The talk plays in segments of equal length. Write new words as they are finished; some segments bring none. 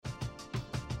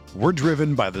We're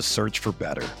driven by the search for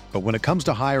better. But when it comes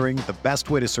to hiring, the best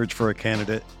way to search for a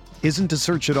candidate isn't to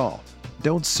search at all.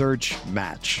 Don't search,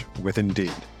 match with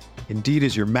Indeed. Indeed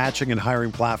is your matching and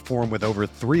hiring platform with over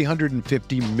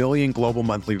 350 million global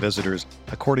monthly visitors,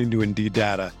 according to Indeed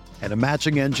data, and a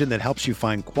matching engine that helps you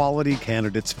find quality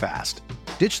candidates fast.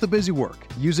 Ditch the busy work.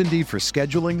 Use Indeed for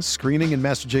scheduling, screening, and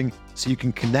messaging so you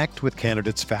can connect with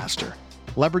candidates faster.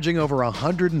 Leveraging over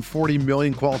 140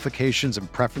 million qualifications and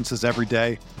preferences every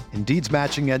day, Indeed's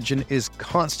matching engine is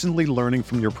constantly learning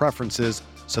from your preferences,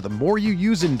 so the more you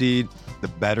use Indeed, the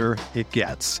better it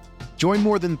gets. Join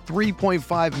more than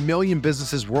 3.5 million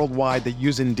businesses worldwide that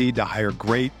use Indeed to hire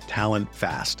great talent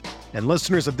fast. And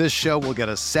listeners of this show will get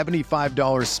a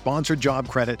 $75 sponsored job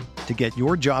credit to get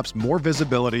your jobs more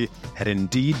visibility at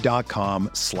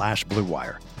Indeed.com/Blue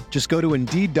Wire. Just go to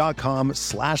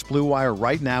Indeed.com/Blue Wire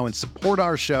right now and support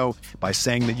our show by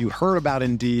saying that you heard about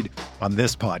Indeed on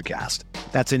this podcast.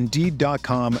 That's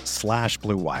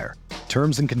Indeed.com/Blue Wire.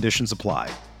 Terms and conditions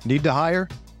apply. Need to hire?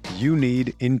 You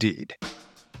need Indeed.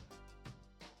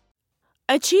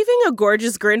 Achieving a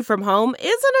gorgeous grin from home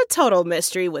isn't a total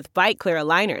mystery with Bite Clear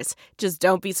aligners. Just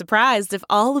don't be surprised if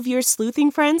all of your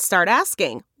sleuthing friends start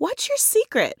asking, "What's your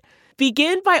secret?"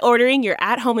 Begin by ordering your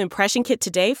at-home impression kit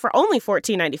today for only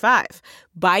 $14.95.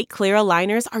 Bite Clear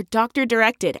aligners are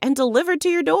doctor-directed and delivered to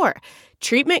your door.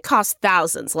 Treatment costs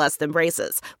thousands less than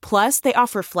braces. Plus, they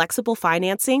offer flexible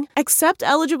financing, accept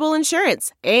eligible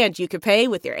insurance, and you can pay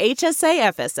with your HSA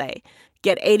FSA.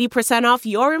 Get 80% off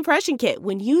your impression kit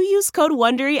when you use code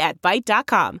WONDERY at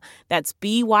Byte.com. That's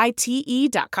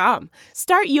BYTE.com.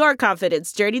 Start your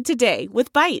confidence journey today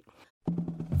with Byte.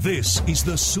 This is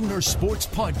the Sooner Sports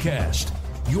Podcast,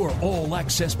 your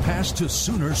all-access pass to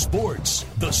Sooner Sports.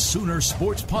 The Sooner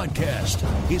Sports Podcast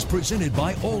is presented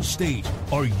by Allstate.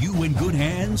 Are you in good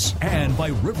hands? And by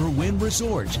Riverwind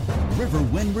Resort.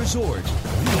 Riverwind Resort,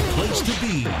 the place to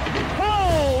be.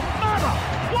 Oh, mama!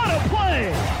 What a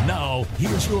play! Now,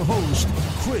 here's your host,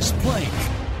 Chris Plank.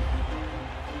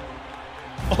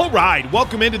 All right,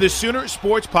 welcome into the Sooner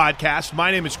Sports Podcast.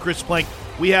 My name is Chris Plank.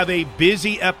 We have a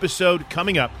busy episode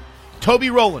coming up. Toby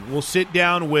Rowland will sit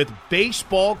down with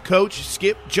baseball coach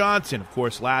Skip Johnson. Of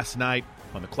course, last night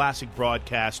on the Classic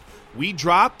broadcast, we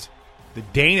dropped the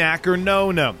Dane Acker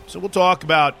no-no. So we'll talk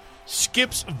about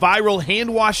Skip's viral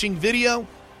hand-washing video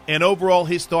and overall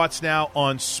his thoughts now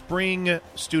on spring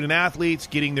student athletes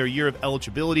getting their year of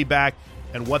eligibility back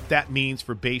and what that means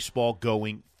for baseball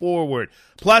going forward.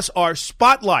 Plus our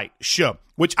Spotlight show,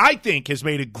 which I think has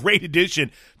made a great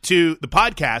addition to the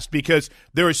podcast because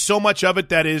there is so much of it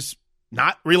that is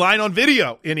not relying on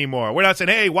video anymore. We're not saying,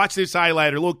 hey, watch this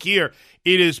highlight or look here.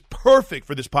 It is perfect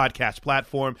for this podcast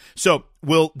platform. So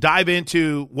we'll dive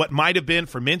into what might have been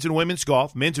for men's and women's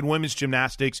golf, men's and women's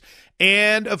gymnastics,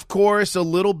 and, of course, a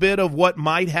little bit of what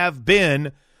might have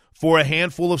been for a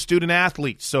handful of student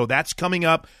athletes. So that's coming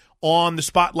up on the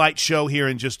Spotlight show here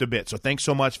in just a bit. So thanks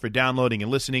so much for downloading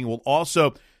and listening. We'll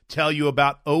also tell you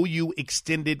about OU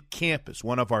Extended Campus,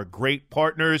 one of our great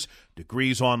partners.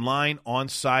 Degrees online,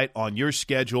 on-site, on your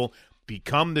schedule.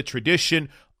 Become the tradition.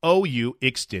 OU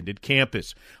Extended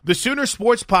Campus. The Sooner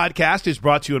Sports Podcast is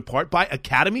brought to you in part by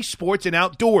Academy Sports and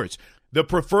Outdoors, the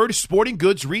preferred sporting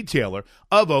goods retailer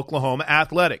of Oklahoma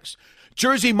athletics.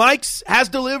 Jersey Mike's has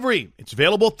delivery. It's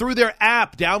available through their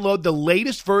app. Download the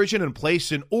latest version and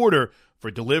place an order for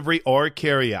delivery or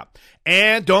carryout.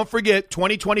 And don't forget,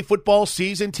 2020 football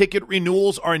season ticket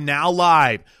renewals are now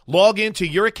live. Log into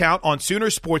your account on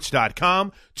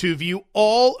Soonersports.com to view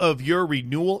all of your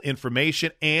renewal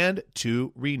information and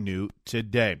to renew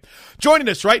today. Joining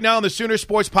us right now on the Sooner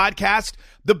Sports Podcast,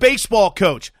 the baseball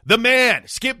coach, the man,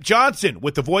 Skip Johnson,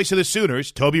 with the voice of the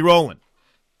Sooners, Toby Rowland.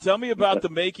 Tell me about the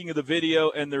making of the video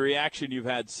and the reaction you've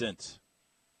had since.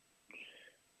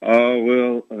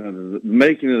 The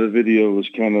making of the video was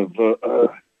kind of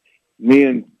me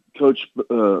and Coach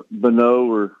Bonneau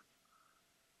were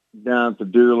down at the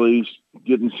deer lease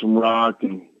getting some rock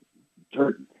and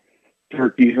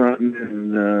turkey hunting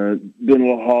and doing a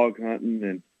little hog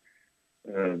hunting.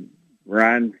 And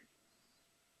Ryan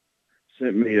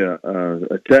sent me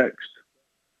a text.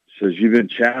 Says, "You've been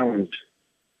challenged."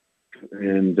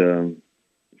 And so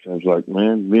I was like,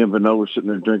 man, me and Bonneau were sitting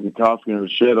there drinking coffee in the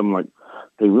shed. I'm like,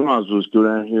 hey, we might as well just go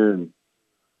down here and,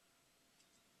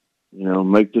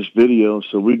 make this video.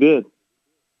 So we did.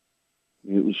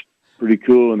 It was pretty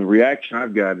cool. And the reaction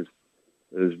I've got has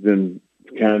been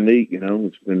kind of neat.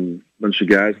 It's been a bunch of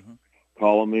guys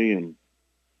calling me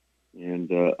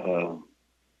and a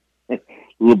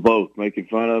little both making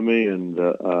fun of me. And,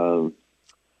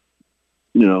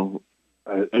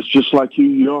 it's just like who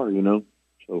you are,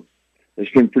 So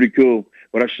it's been pretty cool.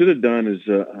 What I should have done is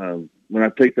when I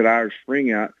take that Irish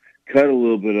Spring out, cut a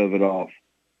little bit of it off,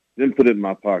 then put it in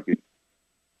my pocket.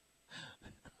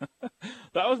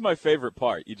 That was my favorite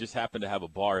part. You just happen to have a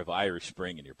bar of Irish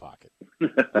Spring in your pocket.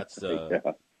 That's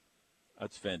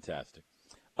That's fantastic.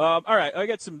 All right, I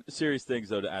got some serious things,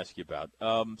 though, to ask you about.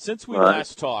 Since we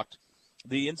last talked,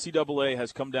 the NCAA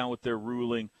has come down with their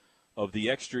ruling of the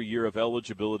extra year of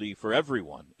eligibility for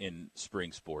everyone in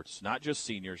spring sports, not just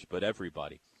seniors, but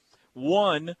everybody.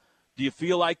 One, do you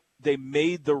feel like they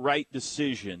made the right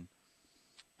decision?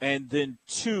 And then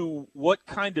two, what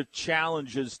kind of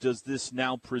challenges does this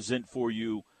now present for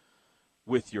you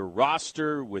with your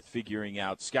roster, with figuring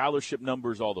out scholarship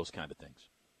numbers, all those kind of things?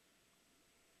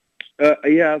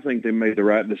 Yeah, I think they made the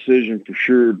right decision for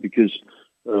sure, because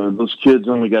those kids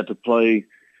only got to play,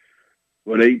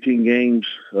 18 games.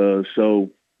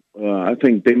 So I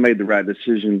think they made the right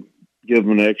decision, give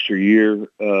them an extra year.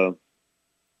 The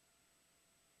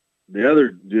other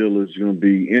deal is going to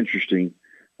be interesting,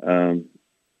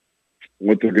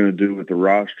 what they're going to do with the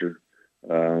roster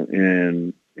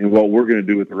and what we're going to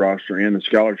do with the roster and the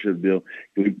scholarship deal.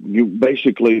 You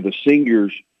basically, the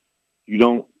seniors, they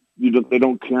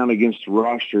don't count against the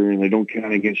roster, and they don't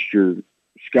count against your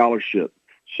scholarship.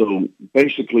 So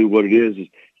basically what it is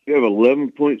you have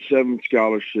 11.7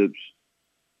 scholarships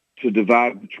to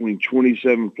divide between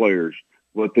 27 players,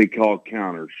 what they call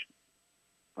counters.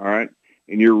 All right?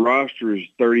 And your roster is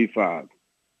 35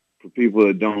 for people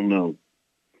that don't know.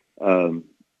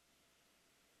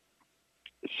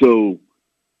 So,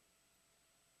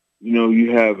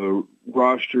 you have a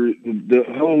roster. The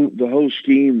whole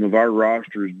scheme of our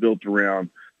roster is built around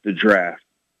the draft.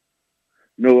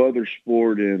 No other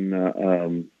sport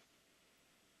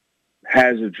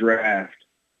has a draft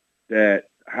that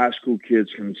high school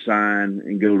kids can sign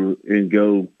and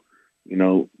go.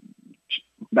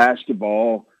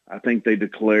 Basketball, I think they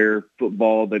declare.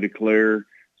 Football, they declare.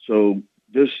 So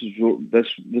this is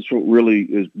what really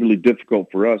is really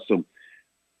difficult for us. So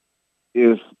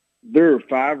if there are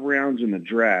 5 rounds in the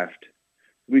draft,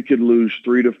 we could lose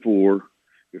 3 to 4.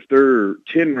 If there are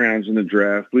 10 rounds in the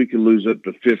draft, we could lose up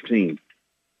to 15.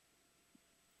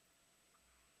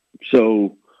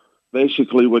 So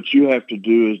basically what you have to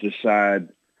do is decide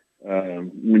as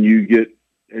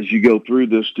you go through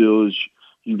this deal is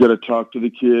you've got to talk to the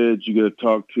kids. You got to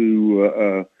talk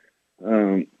to,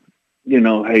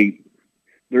 hey,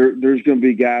 there's going to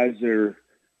be guys that are,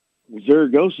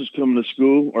 Zaragoza's coming to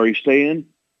school. Are you staying?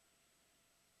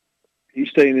 He's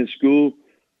staying in school,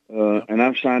 and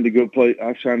I've signed to go play.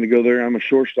 I've signed to go there. I'm a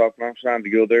shortstop, and I've signed to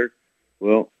go there.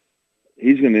 Well,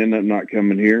 he's going to end up not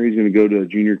coming here. He's going to go to a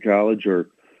junior college or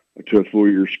to a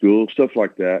 4-year school, stuff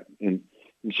like that. And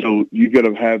so you got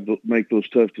to make those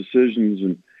tough decisions,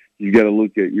 and you got to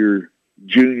look at your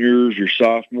juniors, your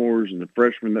sophomores, and the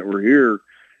freshmen that were here,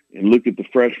 and look at the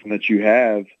freshmen that you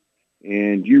have,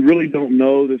 and you really don't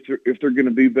know if they're going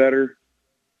to be better,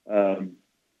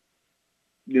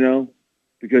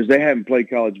 because they haven't played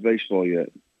college baseball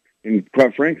yet. And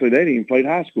quite frankly, they didn't even play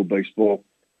high school baseball.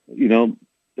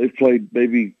 They've played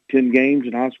maybe 10 games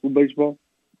in high school baseball.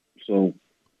 So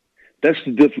that's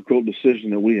the difficult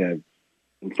decision that we have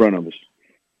in front of us.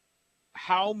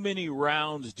 How many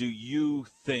rounds do you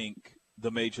think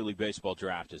the Major League Baseball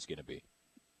draft is going to be?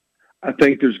 I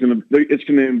think it's going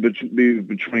to be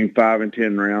between 5 and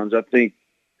 10 rounds. I think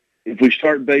if we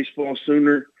start baseball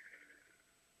sooner,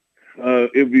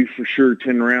 it'll be for sure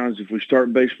 10 rounds. If we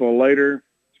start baseball later,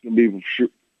 it's going to be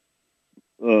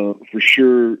for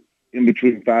sure in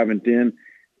between 5 and 10.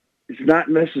 It's not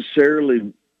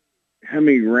necessarily how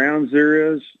many rounds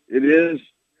there is. It is,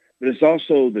 but it's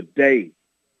also the date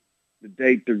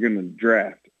they're going to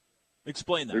draft.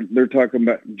 Explain that. They're talking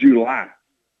about July.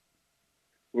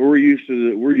 Well, we're used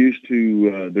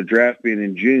to the draft being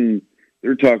in June.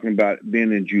 They're talking about it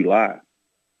being in July.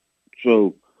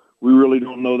 So we really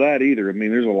don't know that either. I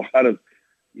mean, there's a lot of,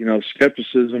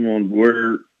 skepticism on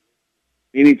what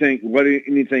anything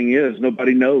is.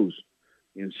 Nobody knows.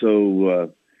 And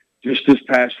so just this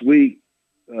past week,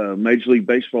 Major League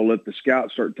Baseball let the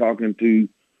scouts start talking to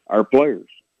our players.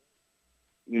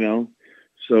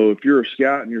 So if you're a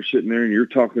scout and you're sitting there and you're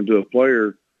talking to a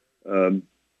player,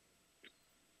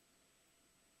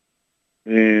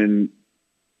 and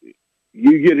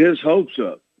you get his hopes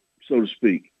up, so to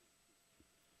speak.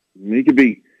 I mean, it could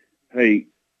be, hey,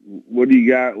 what do you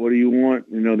got? What do you want?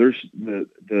 There's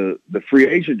the free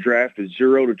agent draft is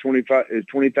 0 to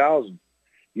 20,000.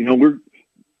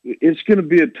 It's going to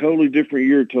be a totally different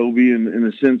year, Toby, in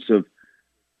the sense of,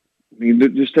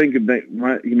 just think of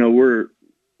that.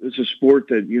 It's a sport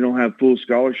that you don't have full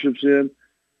scholarships in.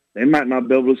 they might not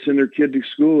be able to send their kid to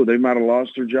school. They might have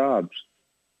lost their jobs.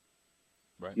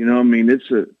 Right. You know, I mean,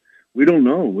 we don't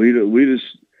know.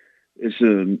 It's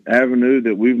an avenue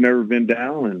that we've never been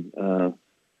down. And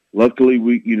luckily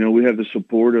we have the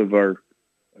support of our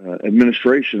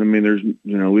administration. I mean,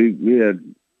 we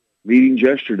had meetings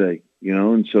yesterday,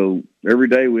 and so every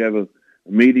day we have a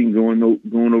meeting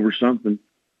going over something.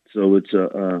 So it's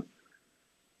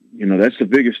that's the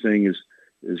biggest thing is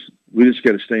we just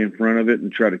got to stay in front of it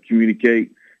and try to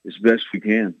communicate as best we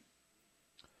can.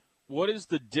 What is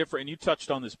the difference, and you touched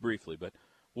on this briefly, but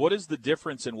what is the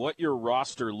difference in what your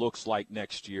roster looks like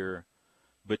next year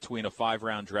between a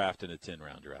 5-round draft and a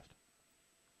 10-round draft?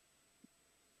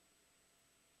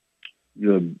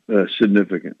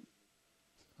 Significant.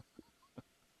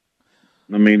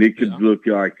 I mean, it could look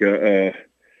like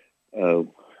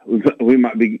we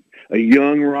might be a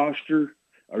young roster,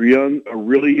 a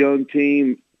really young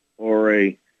team, or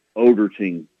a older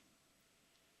team.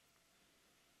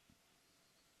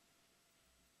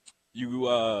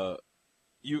 You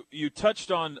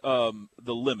touched on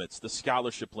the limits, the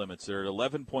scholarship limits. They're at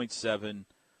 11.7,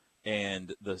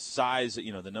 and the size,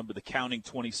 the number, the counting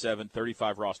 27,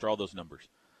 35 roster, all those numbers.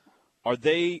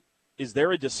 Is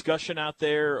there a discussion out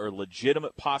there or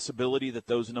legitimate possibility that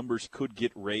those numbers could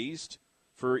get raised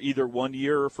for either 1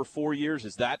 year or for 4 years?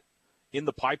 Is that in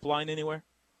the pipeline anywhere?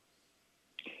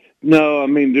 No, I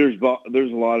mean, there's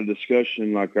a lot of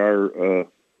discussion, like our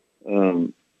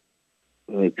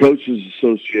Coaches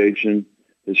Association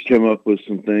has come up with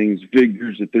some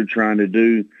figures that they're trying to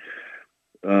do.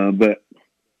 But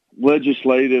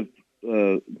legislative,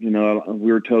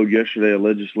 we were told yesterday a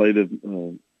legislative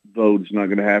vote is not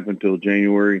going to happen until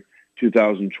January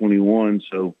 2021.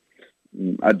 So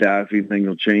I doubt if anything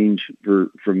will change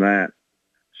from that.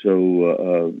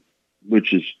 So,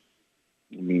 which is,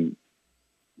 I mean,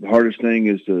 the hardest thing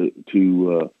is to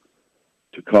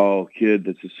call a kid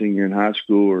that's a senior in high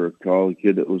school or call a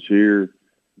kid that was here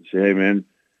and say, hey, man,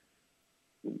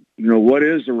 what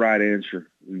is the right answer?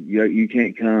 You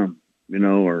can't come,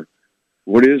 or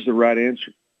what is the right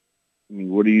answer? I mean,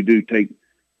 what do you do? Take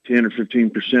 10 or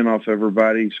 15% off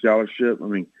everybody's scholarship? I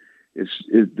mean, that's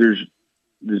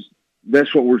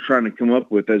what we're trying to come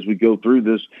up with as we go through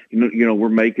this. We're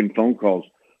making phone calls.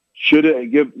 Should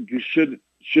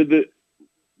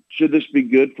this be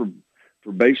good for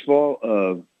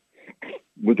baseball?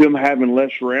 With them having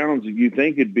less rounds, you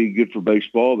think it'd be good for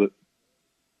baseball, but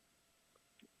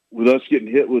with us getting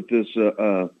hit with this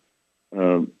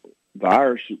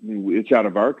virus, it's out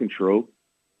of our control.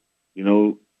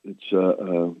 It's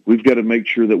we've got to make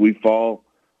sure that we fall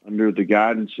under the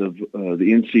guidance of the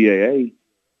NCAA.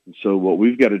 And so what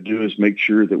we've got to do is make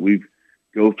sure that we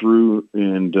go through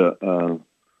and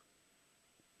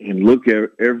look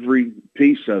at every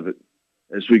piece of it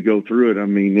as we go through it. I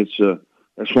mean,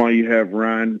 that's why you have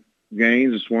Ryan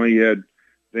Gaines. That's why you had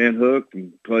Van Hook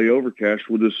and Clay Overcash.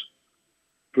 We'll just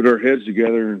put our heads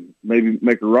together and maybe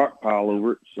make a rock pile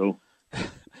over it. So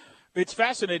it's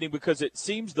fascinating because it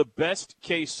seems the best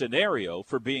case scenario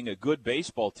for being a good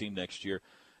baseball team next year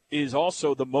is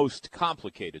also the most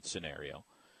complicated scenario.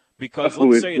 Because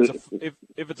let's say if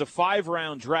it's a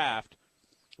 5-round draft,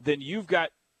 then you've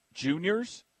got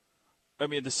juniors. I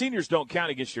mean, the seniors don't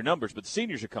count against your numbers, but the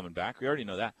seniors are coming back. We already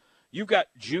know that. You've got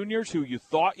juniors who you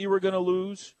thought you were going to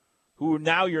lose, who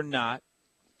now you're not.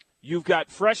 You've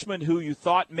got freshmen who you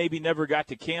thought maybe never got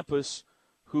to campus,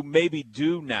 who maybe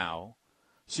do now.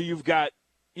 So you've got,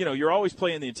 you're always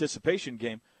playing the anticipation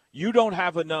game. You don't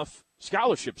have enough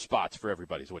scholarship spots for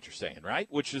everybody is what you're saying, right?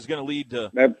 Which is going to lead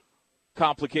to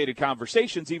complicated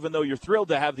conversations, even though you're thrilled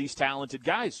to have these talented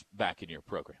guys back in your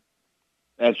program.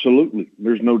 Absolutely.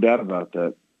 There's no doubt about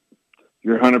that.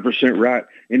 You're 100% right.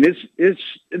 And it's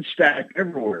stacked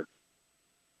everywhere.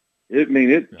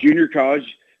 Junior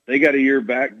college, they got a year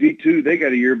back. D2, they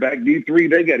got a year back. D3,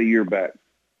 they got a year back.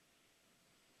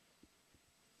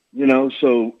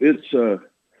 So it's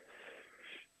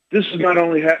this is not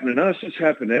only happening to us, it's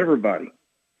happening to everybody,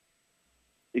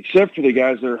 except for the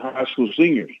guys that are high school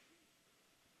seniors.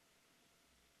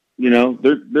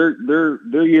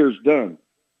 Their year's done,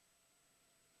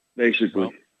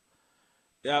 basically.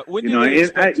 Well, when you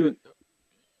expect to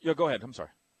 – go ahead. I'm sorry.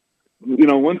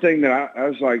 One thing that I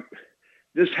was like,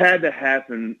 this had to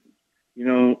happen.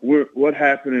 What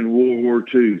happened in World War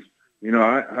II?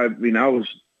 I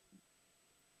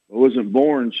wasn't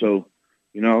born, so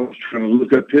I was trying to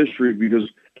look up history because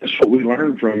that's what we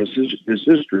learned from is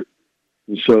history.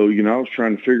 And so I was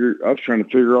trying to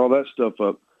figure all that stuff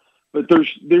up. But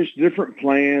there's different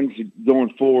plans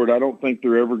going forward. I don't think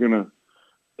they're ever going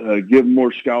to give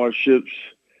more scholarships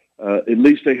at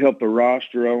least they help the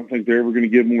roster. I don't think they're ever going to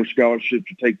give more scholarships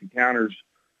or take the counters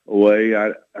away.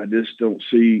 I just don't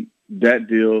see that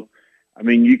deal. I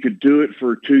mean, you could do it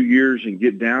for 2 years and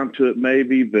get down to it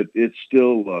maybe, but it's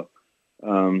still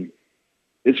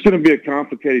it's going to be a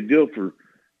complicated deal for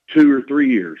 2 or 3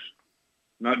 years,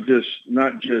 not just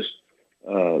this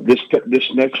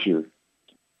next year.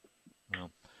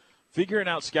 Well, figuring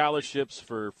out scholarships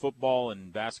for football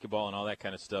and basketball and all that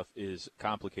kind of stuff is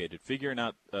complicated. Figuring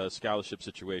out scholarship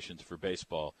situations for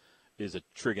baseball is a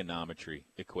trigonometry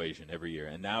equation every year,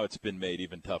 and now it's been made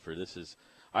even tougher. This is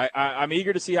I'm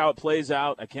eager to see how it plays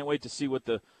out. I can't wait to see what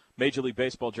the Major League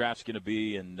Baseball draft's going to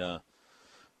be, and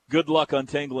good luck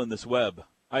untangling this web.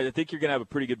 I think you're going to have a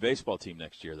pretty good baseball team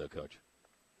next year, though, Coach.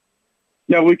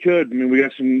 Yeah, we could. I mean, we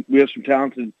have some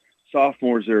talented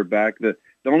sophomores that are back. The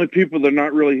only people that are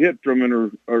not really hit from it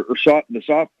are the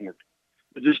sophomores.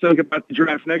 But just think about the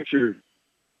draft next year.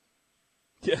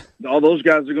 Yeah, all those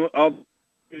guys are going.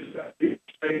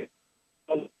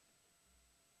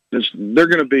 They're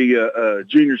going to be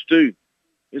juniors too.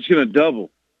 It's going to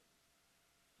double.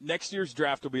 Next year's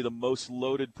draft will be the most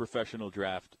loaded professional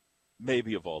draft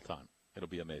maybe of all time. It'll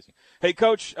be amazing. Hey,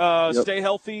 Coach, stay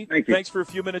healthy. Thanks for a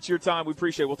few minutes of your time. We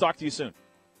appreciate it. We'll talk to you soon.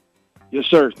 Yes,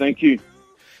 sir. Thank you.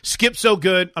 Skip, so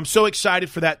good. I'm so excited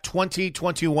for that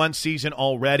 2021 season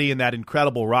already and that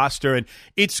incredible roster. And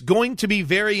it's going to be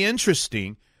very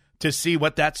interesting to see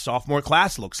what that sophomore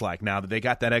class looks like now that they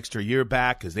got that extra year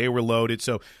back because they were loaded.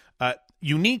 So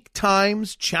unique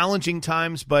times, challenging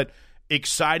times, but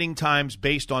exciting times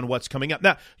based on what's coming up.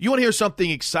 Now, you want to hear something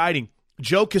exciting?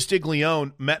 Joe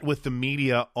Castiglione met with the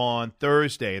media on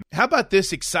Thursday. How about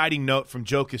this exciting note from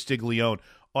Joe Castiglione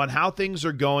on how things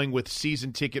are going with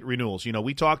season ticket renewals? You know,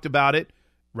 we talked about it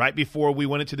right before we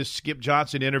went into the Skip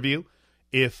Johnson interview.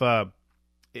 If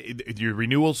your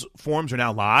renewals forms are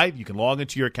now live, you can log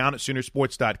into your account at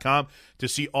Soonersports.com to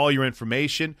see all your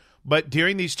information. But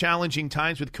during these challenging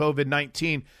times with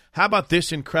COVID-19, how about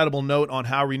this incredible note on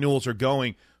how renewals are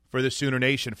going for the Sooner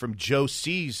Nation from Joe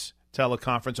C's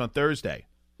teleconference on Thursday?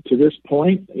 To this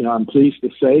point, I'm pleased to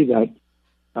say that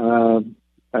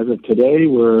as of today,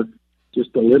 we're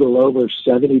just a little over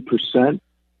 70%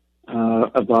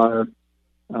 of our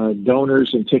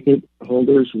donors and ticket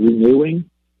holders renewing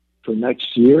for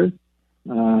next year.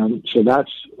 So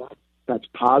that's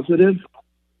positive.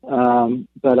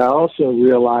 But I also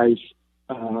realize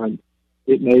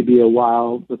it may be a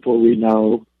while before we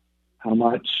know how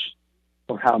much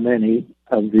or how many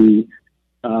of the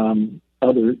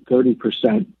other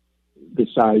 30%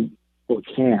 decide or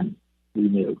can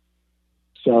renew.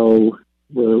 So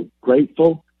we're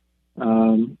grateful.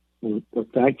 We're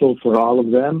thankful for all of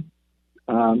them.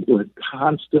 We're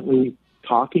constantly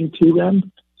talking to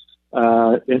them,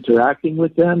 interacting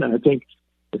with them. And I think,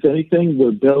 if anything,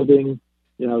 we're building,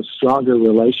 stronger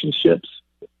relationships.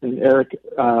 And Eric,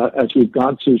 as we've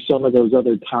gone through some of those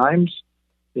other times,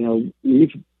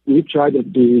 we've tried to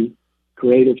be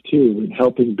creative too in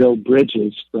helping build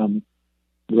bridges from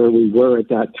where we were at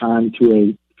that time to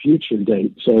a future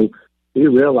date. So we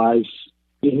realize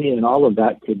any and all of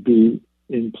that could be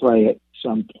in play at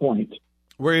some point.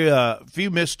 If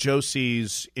you missed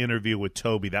Josie's interview with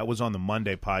Toby, that was on the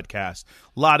Monday podcast.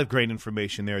 A lot of great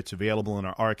information there. It's available in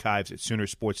our archives at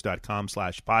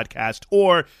Soonersports.com/podcast.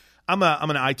 Or I'm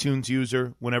an iTunes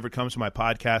user. Whenever it comes to my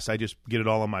podcast, I just get it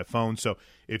all on my phone. So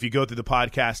if you go through the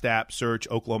podcast app, search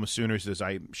Oklahoma Sooners, as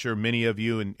I'm sure many of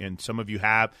you and some of you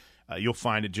have, you'll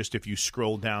find it just if you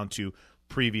scroll down to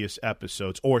previous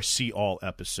episodes or see all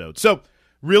episodes. So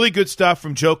really good stuff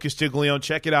from Joe Castiglione.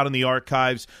 Check it out in the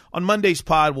archives. On Monday's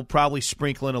pod, we'll probably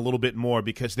sprinkle in a little bit more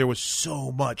because there was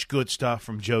so much good stuff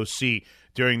from Joe C.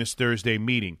 during this Thursday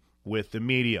meeting with the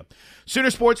media.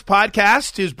 Sooner Sports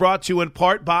Podcast is brought to you in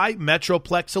part by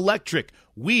Metroplex Electric.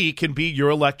 We can be your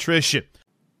electrician.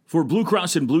 For Blue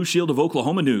Cross and Blue Shield of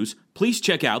Oklahoma news, please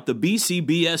check out the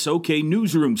BCBSOK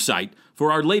newsroom site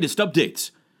for our latest updates.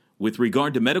 With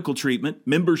regard to medical treatment,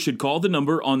 members should call the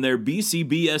number on their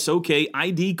BCBSOK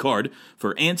ID card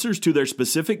for answers to their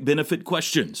specific benefit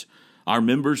questions. Our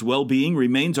members' well-being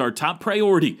remains our top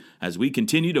priority as we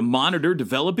continue to monitor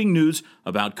developing news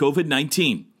about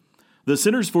COVID-19. The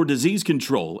Centers for Disease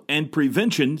Control and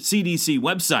Prevention CDC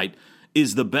website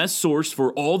is the best source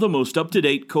for all the most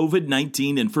up-to-date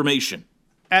COVID-19 information.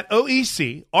 At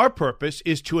OEC, our purpose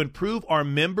is to improve our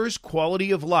members'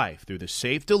 quality of life through the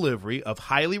safe delivery of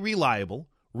highly reliable,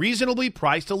 reasonably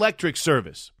priced electric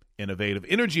service, innovative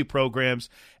energy programs,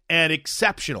 and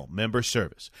exceptional member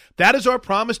service. That is our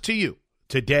promise to you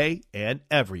today and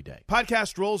every day.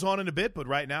 Podcast rolls on in a bit, but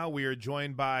right now we are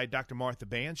joined by Dr. Martha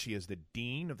Band. She is the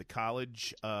Dean of the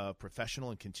College of Professional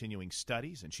and Continuing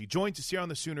Studies, and she joins us here on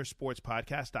the Sooner Sports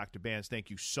Podcast. Dr. Bands, thank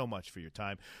you so much for your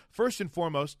time. First and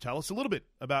foremost, tell us a little bit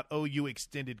about OU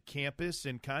Extended Campus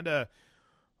and kind of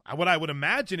what I would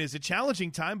imagine is a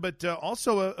challenging time, but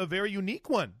also a very unique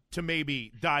one to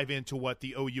maybe dive into what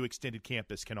the OU Extended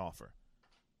Campus can offer.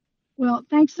 Well,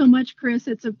 thanks so much, Chris.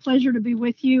 It's a pleasure to be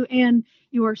with you, and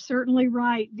you are certainly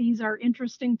right. These are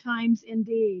interesting times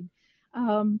indeed.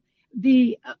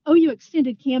 The OU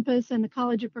Extended Campus and the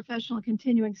College of Professional and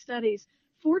Continuing Studies,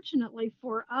 fortunately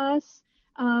for us,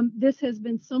 this has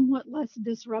been somewhat less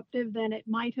disruptive than it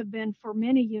might have been for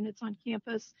many units on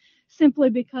campus,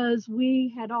 simply because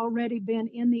we had already been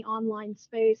in the online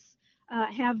space,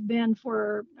 have been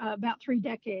for about 3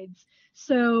 decades.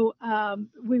 So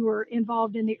we were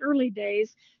involved in the early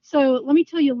days. So let me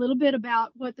tell you a little bit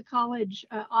about what the college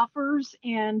offers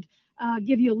and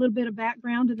give you a little bit of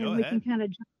background, and then we can kind of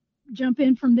jump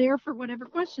in from there for whatever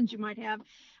questions you might have.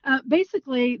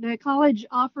 Basically, the college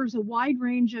offers a wide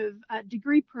range of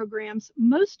degree programs.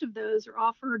 Most of those are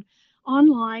offered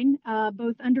online,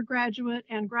 both undergraduate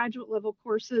and graduate level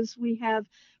courses. We have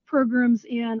programs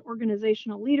in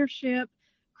organizational leadership,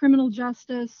 criminal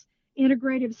justice,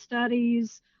 integrative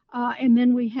studies, and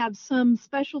then we have some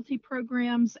specialty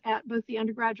programs at both the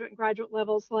undergraduate and graduate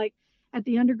levels, like at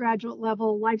the undergraduate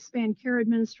level, lifespan care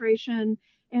administration,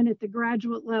 and at the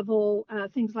graduate level,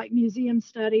 things like museum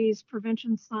studies,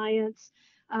 prevention science,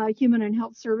 human and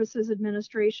health services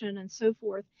administration, and so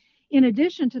forth. In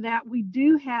addition to that, we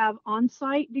do have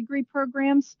on-site degree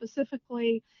programs.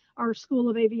 Specifically, our School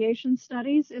of Aviation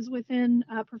Studies is within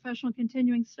Professional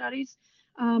Continuing Studies.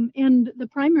 And the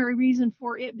primary reason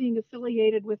for it being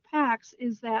affiliated with PACS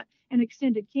is that an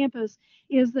extended campus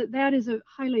is that is a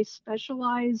highly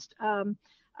specialized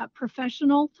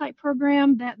professional type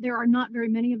program, that there are not very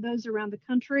many of those around the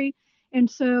country. And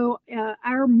so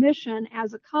our mission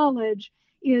as a college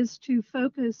is to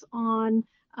focus on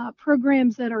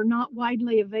programs that are not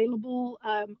widely available,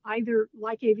 either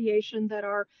like aviation, that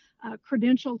are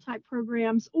credential type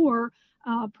programs, or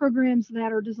programs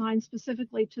that are designed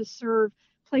specifically to serve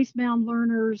place-bound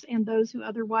learners and those who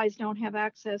otherwise don't have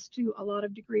access to a lot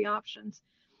of degree options.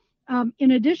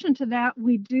 In addition to that,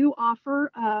 we do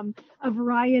offer a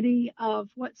variety of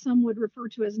what some would refer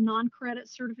to as non-credit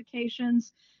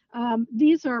certifications.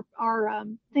 These are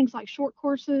things like short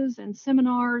courses and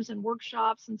seminars and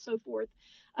workshops and so forth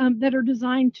that are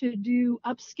designed to do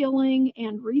upskilling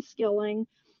and reskilling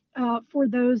for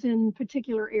those in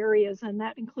particular areas. And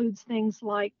that includes things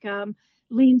like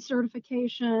lean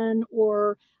certification,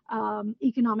 or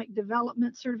economic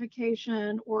development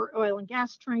certification, or oil and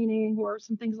gas training, or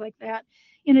some things like that,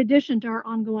 in addition to our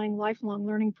ongoing lifelong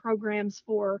learning programs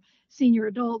for senior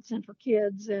adults and for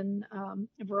kids, and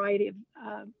a variety of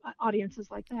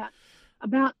audiences like that.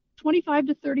 About 25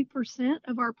 to 30%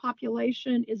 of our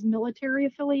population is military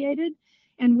affiliated,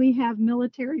 and we have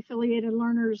military affiliated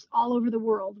learners all over the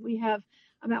world. We have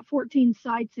about 14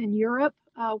 sites in Europe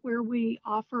where we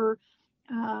offer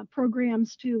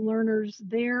programs to learners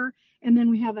there. And then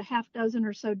we have a half dozen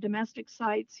or so domestic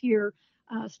sites here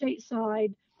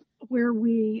stateside where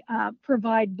we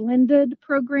provide blended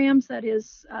programs, that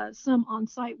is some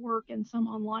on-site work and some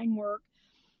online work.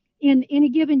 In any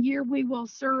given year, we will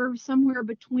serve somewhere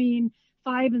between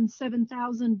 5,000 and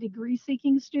 7,000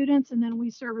 degree-seeking students, and then we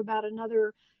serve about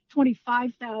another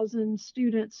 25,000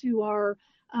 students who are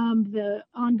the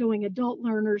ongoing adult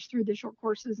learners through the short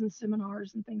courses and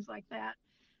seminars and things like that.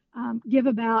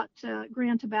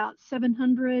 Grant about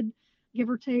 700, give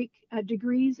or take,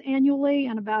 degrees annually,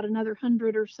 and about another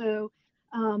 100 or so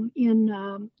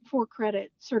in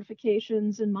for-credit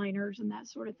certifications and minors and that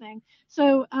sort of thing.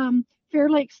 So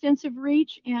fairly extensive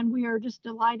reach, and we are just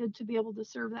delighted to be able to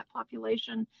serve that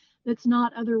population that's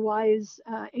not otherwise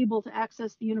able to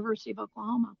access the University of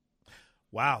Oklahoma.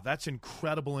 Wow, that's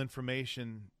incredible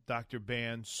information, Dr.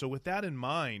 Band. So with that in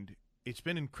mind, it's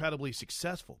been incredibly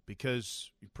successful because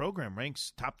your program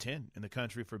ranks top 10 in the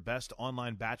country for best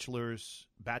online bachelor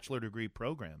degree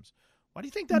programs. Why do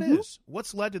you think that is?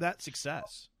 What's led to that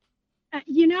success?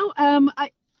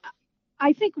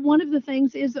 I think one of the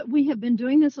things is that we have been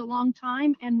doing this a long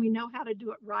time and we know how to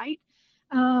do it right.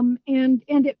 And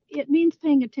it means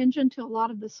paying attention to a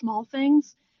lot of the small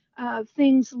things,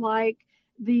 things like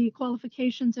the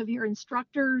qualifications of your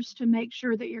instructors to make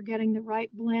sure that you're getting the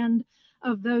right blend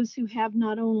of those who have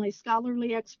not only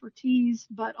scholarly expertise,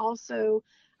 but also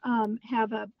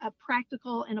have a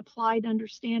practical and applied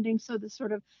understanding. So the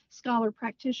sort of scholar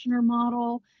practitioner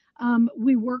model.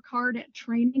 We work hard at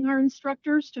training our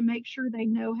instructors to make sure they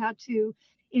know how to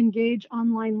engage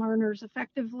online learners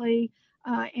effectively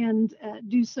and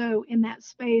do so in that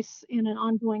space in an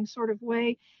ongoing sort of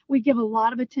way. We give a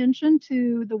lot of attention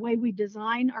to the way we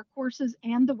design our courses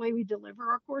and the way we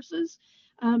deliver our courses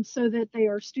so that they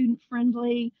are student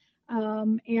friendly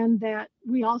and that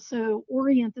we also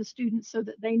orient the students so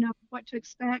that they know what to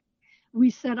expect. We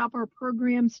set up our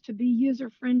programs to be user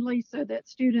friendly so that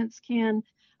students can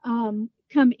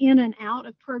come in and out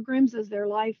of programs as their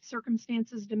life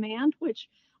circumstances demand, which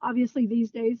obviously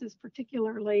these days is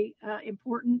particularly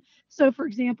important. So for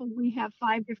example, we have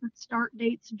 5 different start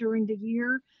dates during the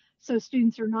year. So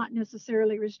students are not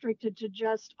necessarily restricted to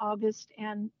just August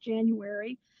and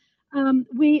January.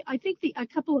 I think a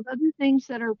couple of other things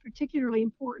that are particularly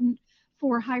important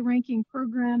for high-ranking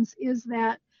programs is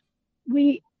that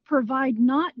we provide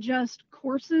not just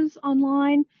courses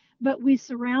online, but we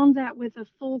surround that with a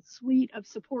full suite of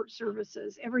support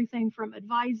services, everything from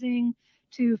advising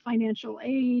to financial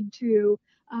aid to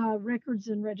records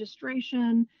and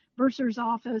registration, bursar's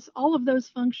office, all of those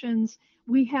functions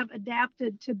we have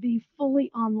adapted to be fully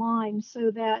online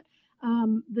so that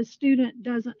the student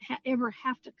doesn't ever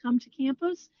have to come to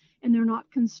campus and they're not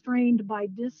constrained by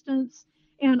distance.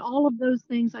 And all of those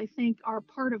things, I think, are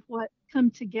part of what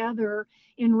come together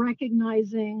in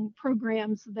recognizing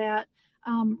programs that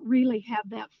really have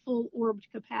that full orbed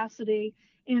capacity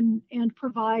and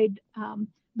provide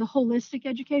the holistic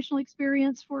educational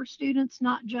experience for students,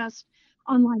 not just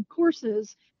online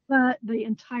courses, but the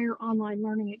entire online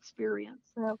learning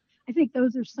experience. So I think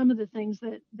those are some of the things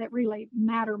that really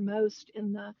matter most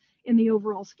in the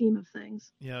overall scheme of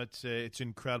things. Yeah, it's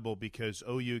incredible because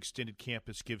OU Extended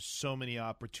Campus gives so many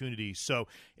opportunities. So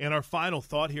in our final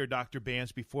thought here, Dr.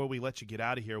 Bands, before we let you get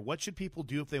out of here, what should people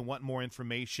do if they want more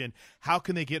information? How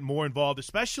can they get more involved,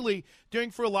 especially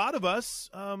during, for a lot of us,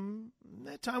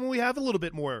 that time when we have a little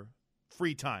bit more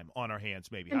free time on our hands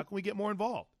maybe? How can we get more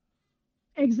involved?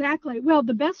 Exactly. Well,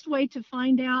 the best way to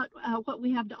find out what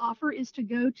we have to offer is to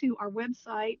go to our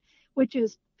website, which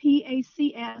is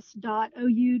pacs.ou.edu.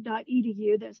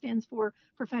 That stands for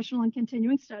Professional and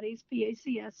Continuing Studies,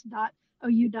 pacs.ou.edu.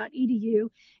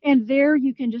 And there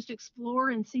you can just explore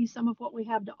and see some of what we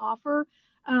have to offer.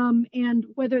 And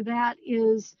whether that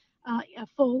is a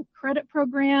full credit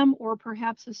program or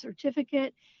perhaps a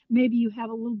certificate, maybe you have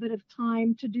a little bit of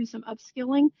time to do some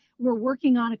upskilling. We're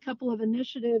working on a couple of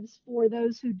initiatives for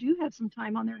those who do have some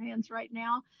time on their hands right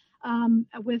now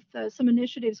with some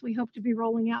initiatives we hope to be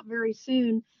rolling out very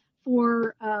soon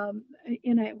for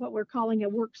what we're calling a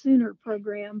Work Sooner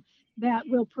program that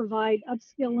will provide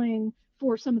upskilling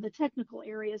for some of the technical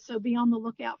areas. So be on the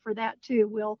lookout for that too.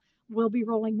 We'll be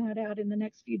rolling that out in the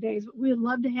next few days. But we'd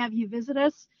love to have you visit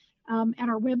us at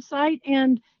our website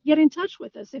and get in touch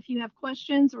with us. If you have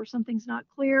questions or something's not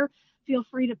clear, feel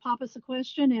free to pop us a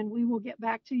question and we will get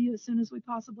back to you as soon as we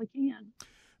possibly can.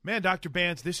 Man, Dr.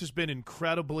 Bands, this has been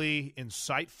incredibly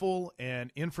insightful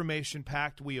and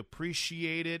information-packed. We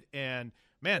appreciate it. And,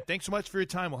 man, thanks so much for your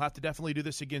time. We'll have to definitely do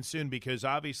this again soon because,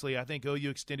 obviously, I think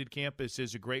OU Extended Campus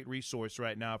is a great resource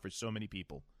right now for so many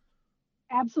people.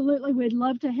 Absolutely. We'd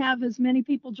love to have as many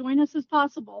people join us as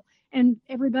possible. And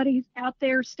everybody out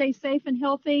there, stay safe and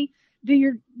healthy. Do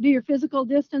your physical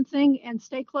distancing and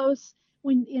stay close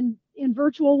when in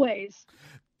virtual ways.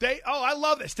 I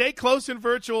love that. Stay close in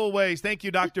virtual ways. Thank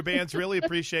you, Dr. Bands. Really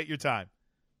appreciate your time.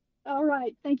 All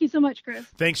right. Thank you so much, Chris.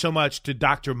 Thanks so much to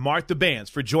Dr. Martha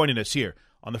Bands for joining us here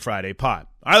on the Friday Pod.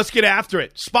 All right, let's get after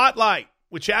it. Spotlight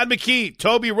with Chad McKee,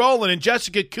 Toby Rowland, and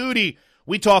Jessica Cootie.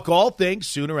 We talk all things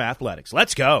Sooner athletics.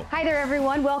 Let's go. Hi there,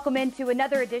 everyone. Welcome into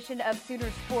another edition of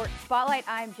Sooner Sports Spotlight.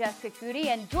 I'm Jessica Cootie,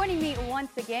 and joining me once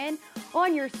again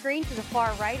on your screen to the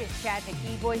far right is Chad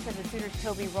McKee, voice of the Sooners,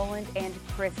 Toby Rowland and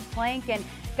Chris Plank. And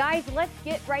guys, let's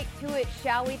get right to it,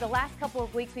 shall we? The last couple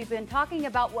of weeks we've been talking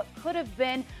about what could have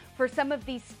been for some of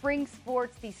these spring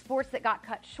sports, these sports that got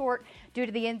cut short due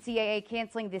to the NCAA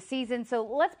canceling this season. So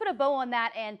let's put a bow on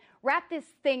that and wrap this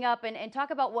thing up and talk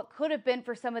about what could have been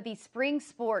for some of these spring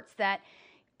sports that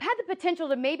had the potential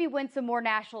to maybe win some more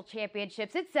national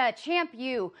championships. It's Champ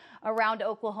U around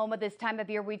Oklahoma this time of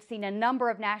year. We've seen a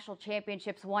number of national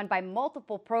championships won by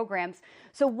multiple programs.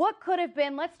 So what could have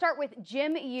been? Let's start with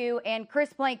Jim U and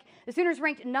Chris Plank. The Sooners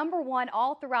ranked #1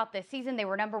 all throughout this season. They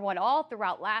were #1 all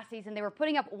throughout last season. They were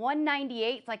putting up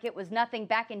 198 like it was nothing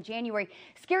back in January.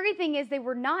 Scary thing is they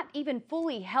were not even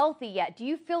fully healthy yet. Do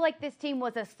you feel like this team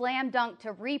was a slam dunk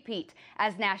to repeat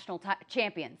as national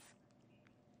champions?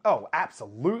 Oh,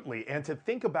 absolutely. And to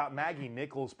think about Maggie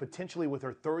Nichols potentially with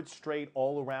her third straight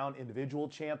all-around individual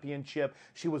championship,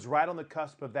 she was right on the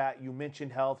cusp of that. You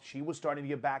mentioned health. She was starting to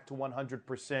get back to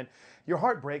 100%. Your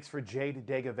heart breaks for Jade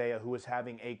Degavea, who was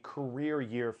having a career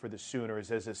year for the Sooners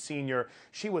as a senior.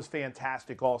 She was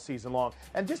fantastic all season long.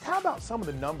 And just how about some of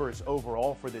the numbers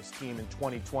overall for this team in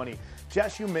 2020?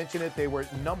 Jess, you mentioned it. They were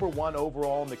number 1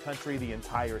 overall in the country the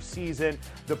entire season.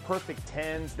 The perfect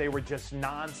 10s, they were just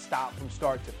nonstop from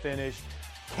start to finish.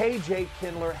 KJ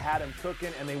Kindler had them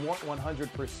cooking, and they weren't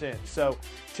 100%. So,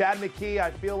 Chad McKee, I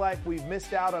feel like we've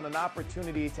missed out on an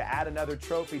opportunity to add another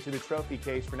trophy to the trophy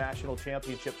case for national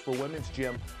championships for women's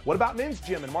gym. What about men's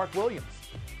gym and Mark Williams?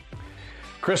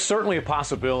 Chris, certainly a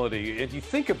possibility. If you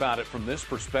think about it from this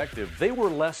perspective, they were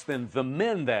less than the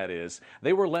men, that is.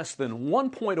 They were less than 1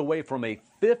 point away from a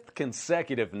 5th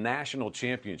consecutive national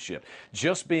championship,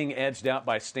 just being edged out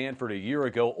by Stanford a year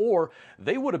ago, or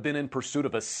they would have been in pursuit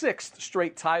of a 6th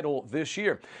straight title this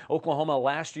year. Oklahoma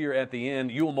last year at the end,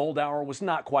 Yule Moldauer was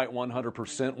not quite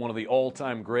 100%, one of the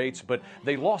all-time greats, but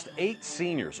they lost 8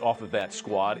 seniors off of that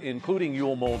squad, including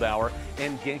Yule Moldauer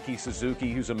and Genki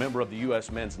Suzuki, who's a member of the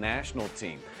U.S. men's national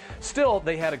team. Still,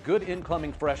 they had a good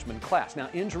incoming freshman class. Now,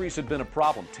 injuries had been a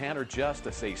problem. Tanner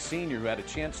Justice, a senior who had a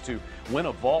chance to win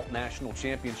a vault national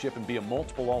championship and be a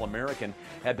multiple All-American,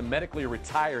 had to medically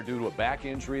retire due to a back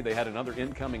injury. They had another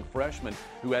incoming freshman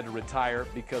who had to retire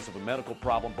because of a medical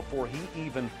problem before he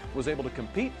even was able to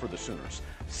compete for the Sooners.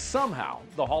 Somehow,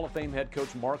 the Hall of Fame head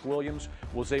coach Mark Williams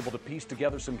was able to piece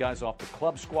together some guys off the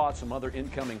club squad, some other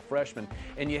incoming freshmen,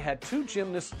 and you had 2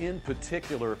 gymnasts in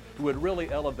particular who had really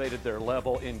elevated their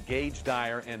level in Gage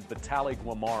Dyer and Vitaly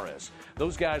Guimaraes.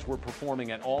 Those guys were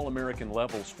performing at All-American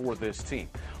levels for this team.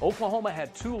 Oklahoma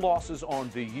had 2 losses on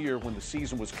the year when the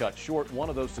season was cut short. One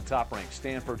of those to top-ranked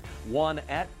Stanford, one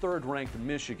at third-ranked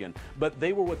Michigan. But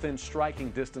they were within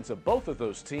striking distance of both of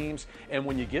those teams. And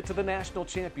when you get to the national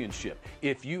championship,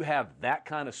 if you have that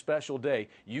kind of special day,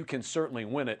 you can certainly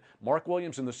win it. Mark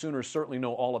Williams and the Sooners certainly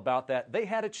know all about that. They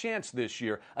had a chance this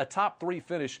year. A top 3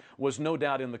 finish was no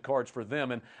doubt in the cards for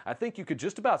them. And I think you could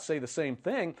just about say the same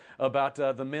thing about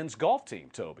the men's golf team,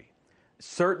 Toby.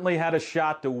 Certainly had a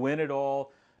shot to win it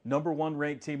all. Number 1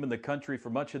 ranked team in the country for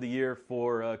much of the year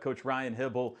for Coach Ryan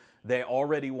Hybl. They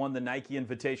already won the Nike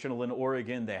Invitational in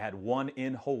Oregon. They had one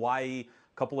in Hawaii,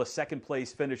 a couple of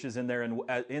second-place finishes in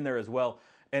there as well,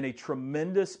 and a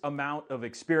tremendous amount of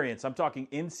experience. I'm talking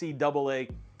NCAA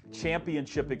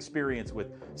championship experience with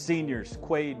seniors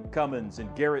Quade Cummins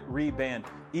and Garrett Reban.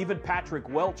 Even Patrick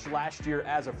Welch last year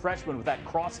as a freshman with that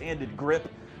cross-handed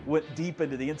grip went deep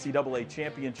into the NCAA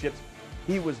championships.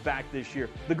 He was back this year.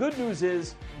 The good news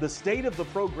is the state of the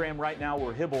program right now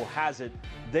where Hybl has it,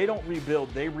 they don't rebuild,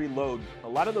 they reload. A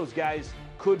lot of those guys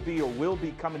could be or will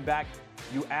be coming back.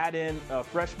 You add in a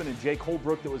freshman in Jake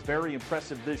Holbrook that was very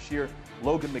impressive this year.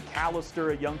 Logan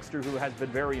McAllister, a youngster who has been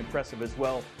very impressive as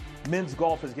well. Men's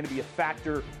golf is going to be a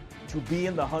factor to be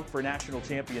in the hunt for national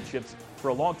championships for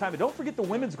a long time. And don't forget the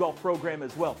women's golf program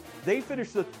as well. They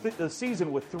finished the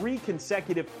season with 3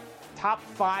 consecutive top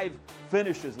 5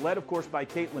 finishes, led, of course, by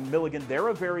Caitlin Milligan. They're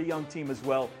a very young team as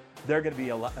well. They're going to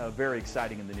be very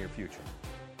exciting in the near future.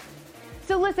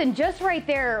 So listen, just right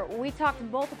there, we talked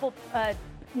multiple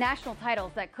national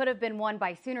titles that could have been won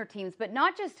by Sooner teams, but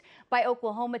not just by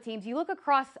Oklahoma teams. You look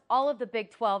across all of the Big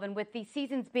 12, and with the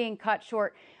seasons being cut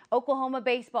short, Oklahoma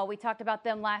baseball, we talked about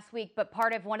them last week, but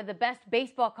part of one of the best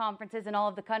baseball conferences in all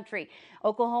of the country.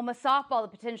 Oklahoma softball, the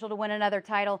potential to win another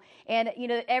title. And, you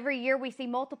know, every year we see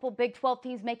multiple Big 12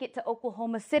 teams make it to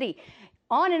Oklahoma City.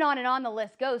 On and on and on the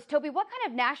list goes. Toby, what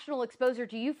kind of national exposure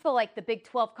do you feel like the Big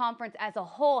 12 conference as a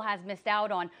whole has missed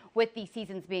out on with these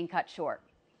seasons being cut short?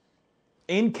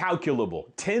 Incalculable,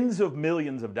 tens of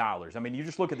millions of dollars. I mean, you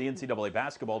just look at the NCAA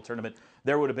basketball tournament,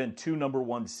 there would have been 2 number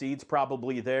 1 seeds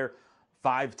probably there,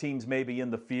 5 teams maybe in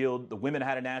the field. The women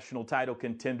had a national title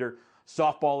contender.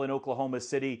 Softball in Oklahoma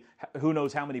City, who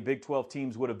knows how many Big 12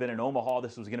 teams would have been in Omaha.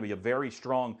 This was going to be a very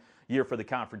strong year for the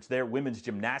conference there. Women's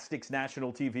gymnastics,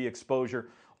 national TV exposure,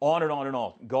 on and on and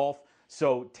on. Golf.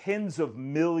 So tens of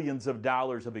millions of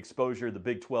dollars of exposure the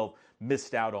Big 12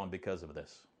 missed out on because of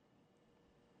this.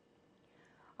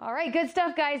 All right, good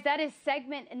stuff, guys. That is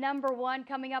segment number 1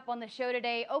 coming up on the show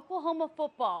today. Oklahoma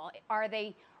football. Are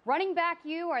they running back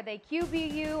you? Are they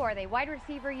QB you? Are they wide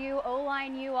receiver you?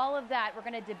 O-line you? All of that. We're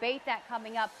going to debate that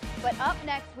coming up. But up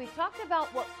next, we've talked about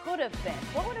what could have been.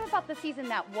 What would have about the season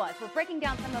that was? We're breaking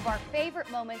down some of our favorite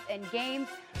moments and games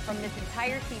from this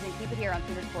entire season. Keep it here on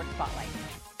Sooner Sports Spotlight.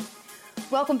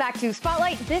 Welcome back to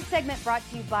Spotlight. This segment brought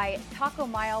to you by Taco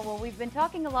Mile. Well, we've been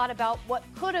talking a lot about what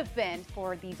could have been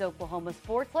for these Oklahoma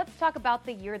sports. Let's talk about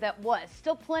the year that was.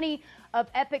 Still plenty of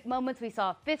epic moments. We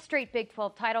saw a fifth straight Big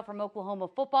 12 title from Oklahoma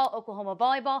football, Oklahoma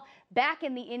volleyball, back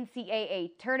in the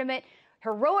NCAA tournament.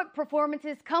 Heroic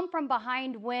performances, come from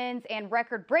behind wins, and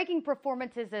record-breaking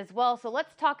performances as well. So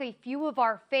let's talk a few of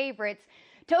our favorites.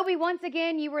 Toby, once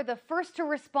again, you were the first to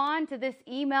respond to this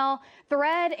email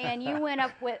thread, and you went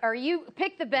up with, or you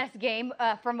picked the best game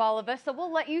from all of us. So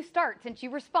we'll let you start since you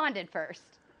responded first.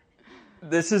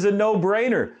 This is a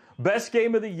no-brainer. Best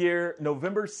game of the year,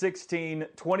 November 16,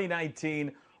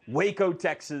 2019, Waco,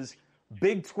 Texas.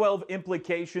 Big 12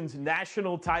 implications,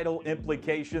 national title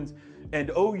implications, and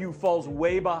OU falls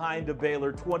way behind to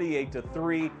Baylor,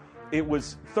 28-3. It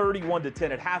was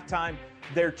 31-10 at halftime.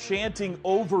 They're chanting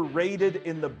overrated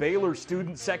in the Baylor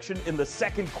student section in the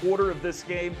second quarter of this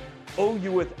game.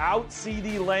 OU without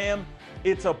CeeDee Lamb.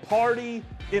 It's a party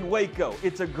in Waco.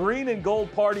 It's a green and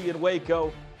gold party in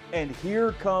Waco. And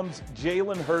here comes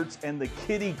Jalen Hurts and the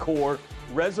Kitty Corps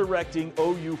resurrecting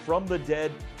OU from the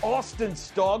dead. Austin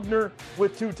Stogner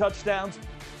with 2 touchdowns.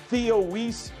 Theo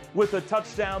Weiss with a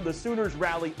touchdown. The Sooners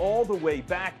rally all the way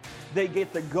back. They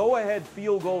get the go-ahead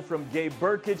field goal from Gabe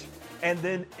Burkich, and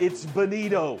then it's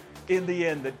Benito in the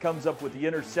end that comes up with the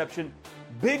interception.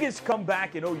 Biggest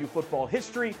comeback in OU football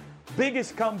history.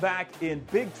 Biggest comeback in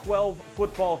Big 12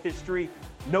 football history.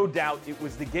 No doubt it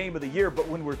was the game of the year, but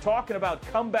when we're talking about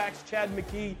comebacks, Chad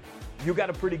McKee, you got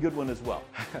a pretty good one as well.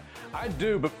 I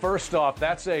do, but first off,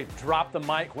 that's a drop the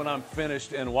mic when I'm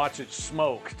finished and watch it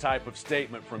smoke type of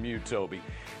statement from you, Toby.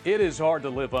 It is hard to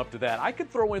live up to that. I could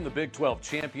throw in the Big 12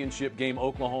 championship game,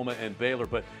 Oklahoma and Baylor,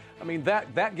 but I mean,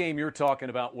 that game you're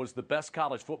talking about was the best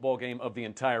college football game of the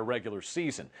entire regular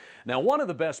season. Now, one of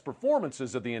the best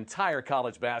performances of the entire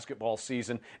college basketball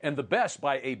season, and the best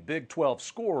by a Big 12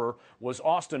 scorer, was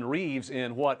Austin Reeves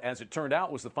in what, as it turned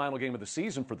out, was the final game of the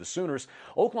season for the Sooners.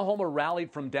 Oklahoma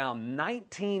rallied from down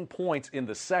 19 points in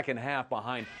the second half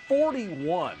behind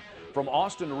 41 from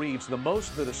Austin Reeves, the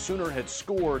most that a Sooner had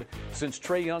scored since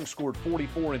Trae Young scored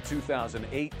 44 in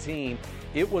 2018.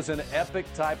 It was an epic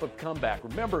type of comeback.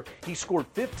 Remember, he scored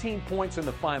 15 points in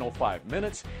the final 5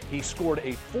 minutes. He scored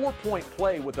a 4-point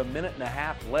play with a minute and a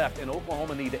half left, and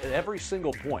Oklahoma needed every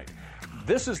single point.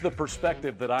 This is the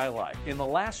perspective that I like. In the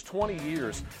last 20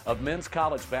 years of men's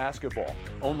college basketball,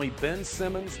 only Ben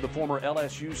Simmons, the former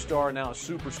LSU star, now a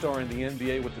superstar in the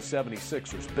NBA with the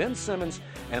 76ers, Ben Simmons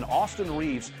and Austin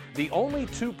Reeves, the only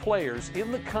 2 players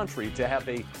in the country to have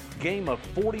a game of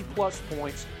 40-plus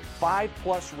points,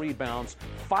 5-plus rebounds,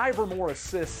 5 or more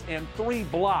assists, and 3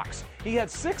 blocks. He had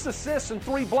 6 assists and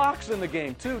 3 blocks in the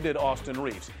game, too, did Austin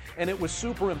Reeves. And it was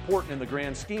super important in the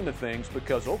grand scheme of things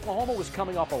because Oklahoma was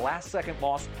coming off a last-second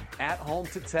loss at home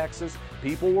to Texas.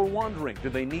 People were wondering, do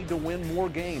they need to win more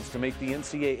games to make the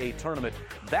NCAA tournament?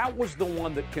 That was the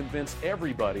one that convinced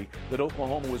everybody that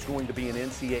Oklahoma was going to be an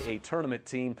NCAA tournament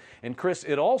team. And, Chris,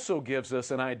 it also gives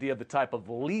us an idea of the type of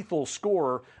lethal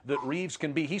scorer that Reeves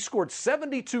can be. He scored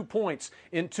 72 points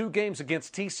in 2 games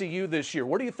against TCU this year.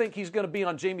 Where do you think he's going to be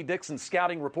on Jamie Dixon's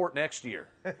scouting report next year?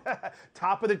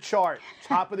 Top of the chart.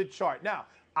 Top of the chart. Now,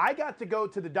 I got to go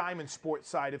to the Diamond Sports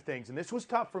side of things, and this was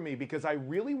tough for me because I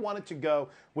really wanted to go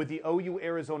with the OU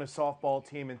Arizona softball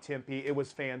team in Tempe. It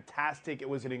was fantastic. It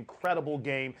was an incredible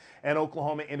game, and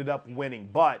Oklahoma ended up winning.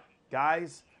 But,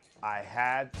 guys, I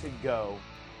had to go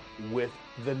with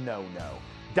the no-no.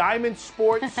 Diamond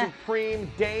Sports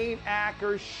Supreme, Dane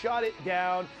Acker, shut it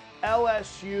down.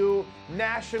 LSU,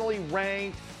 nationally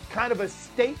ranked, kind of a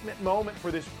statement moment for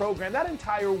this program. That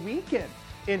entire weekend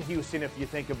in Houston, if you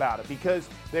think about it, because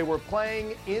they were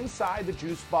playing inside the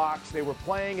juice box. They were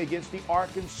playing against the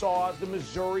Arkansas, the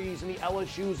Missouris, and the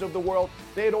LSUs of the world.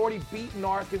 They had already beaten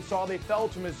Arkansas. They fell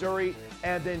to Missouri.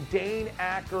 And then Dane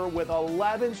Acker with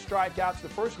 11 strikeouts, the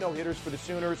first no-hitters for the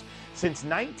Sooners since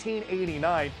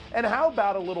 1989. And how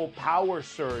about a little power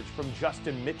surge from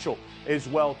Justin Mitchell as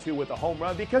well, too, with a home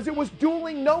run? Because it was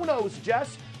dueling no-nos,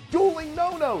 Jess. Dueling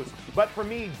no-nos. But for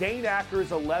me, Dane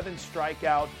Acker's 11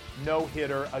 strikeout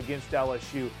no-hitter against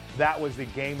LSU, that was the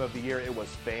game of the year. It was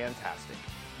fantastic.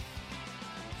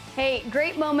 Hey,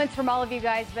 great moments from all of you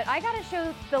guys, but I got to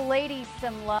show the ladies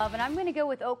some love, and I'm going to go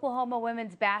with Oklahoma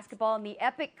women's basketball and the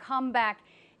epic comeback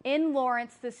in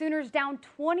Lawrence. The Sooners down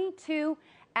 22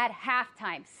 at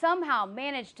halftime, somehow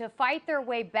managed to fight their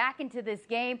way back into this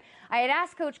game. I had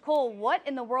asked Coach Cole, what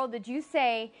in the world did you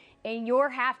say in your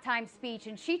halftime speech?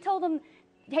 And she told him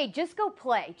hey, just go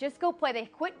play. Just go play. They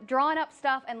quit drawing up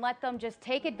stuff and let them just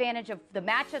take advantage of the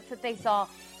matchups that they saw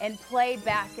and play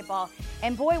basketball.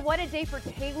 And boy, what a day for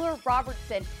Taylor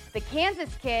Robertson, the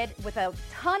Kansas kid with a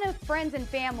ton of friends and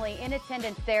family in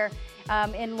attendance there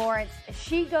in Lawrence.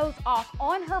 She goes off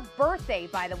on her birthday,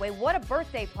 by the way. What a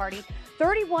birthday party.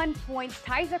 31 points,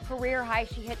 ties a career high.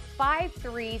 She hits 5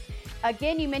 threes.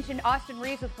 Again, you mentioned Austin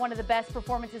Reeves with one of the best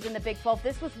performances in the Big 12.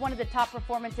 This was one of the top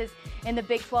performances in the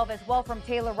Big 12 as well from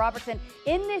Taylor Robertson.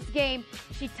 In this game,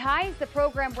 she ties the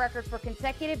program record for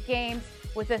consecutive games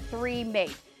with a 3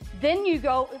 made. Then you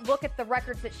go look at the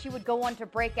records that she would go on to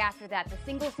break after that. The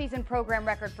single-season program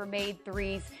record for made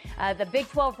threes, the Big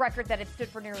 12 record that had stood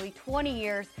for nearly 20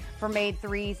 years for made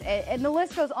threes, and the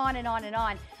list goes on and on and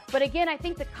on. But again, I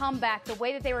think the comeback, the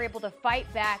way that they were able to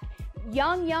fight back,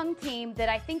 young team that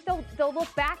I think they'll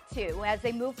look back to as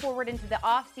they move forward into the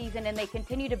offseason, and they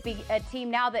continue to be a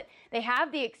team now that they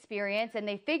have the experience and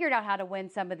they figured out how to win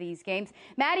some of these games.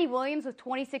 Maddie Williams with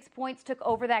 26 points took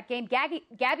over that game.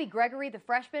 Gabby Gregory, the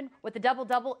freshman, with the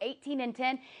double-double, 18 and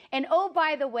 10. And oh,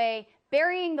 by the way,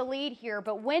 burying the lead here,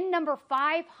 but win number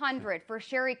 500 for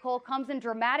Sherry Cole comes in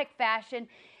dramatic fashion,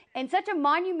 and such a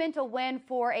monumental win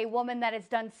for a woman that has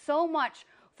done so much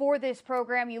for this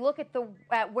program. You look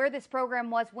at where this program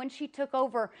was when she took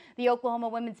over the Oklahoma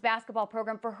women's basketball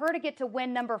program. For her to get to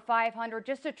win number 500,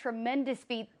 just a tremendous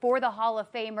feat for the Hall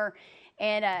of Famer,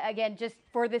 and again, just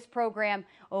for this program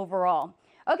overall.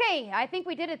 Okay, I think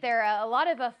we did it there. A lot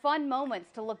of fun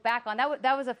moments to look back on.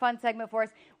 That was a fun segment for us.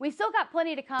 We've still got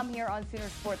plenty to come here on Sooner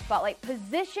Sports Spotlight.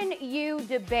 Position U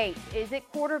debate. Is it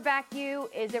quarterback U?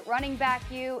 Is it running back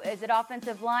U? Is it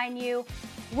offensive line U?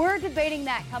 We're debating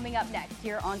that coming up next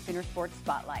here on Sooner Sports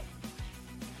Spotlight.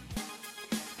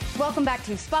 Welcome back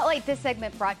to Spotlight. This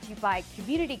segment brought to you by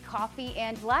Community Coffee.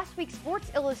 And last week, Sports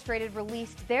Illustrated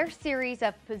released their series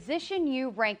of Position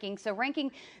U rankings. So ranking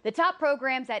the top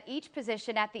programs at each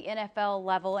position at the NFL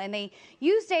level. And they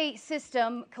used a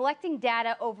system collecting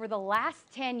data over the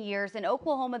last 10 years. In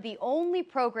Oklahoma, the only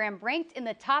program ranked in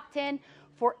the top 10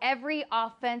 for every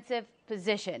offensive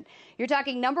position. You're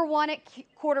talking number 1 at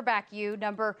quarterback U,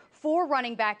 number 4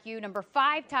 running back U, number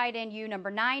 5 tight end U,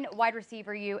 number 9 wide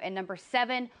receiver U, and number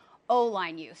 7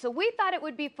 O-line U. So we thought it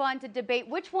would be fun to debate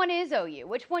which one is OU,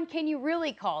 which one can you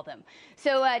really call them.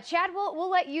 So Chad, we'll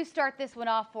let you start this one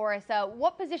off for us.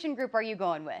 What position group are you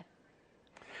going with?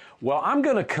 Well, I'm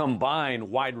going to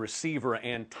combine wide receiver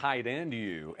and tight end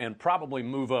U and probably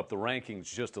move up the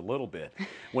rankings just a little bit.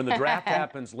 When the draft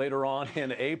happens later on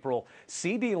in April,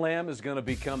 CeeDee Lamb is going to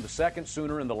become the second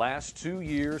Sooner in the last 2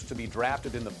 years to be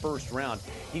drafted in the first round.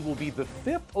 He will be the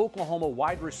 5th Oklahoma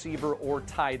wide receiver or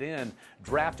tight end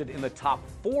drafted in the top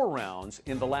 4 rounds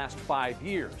in the last 5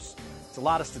 years. It's a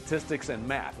lot of statistics and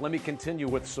math. Let me continue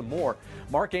with some more.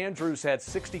 Mark Andrews had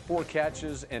 64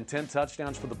 catches and 10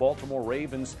 touchdowns for the Baltimore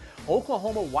Ravens.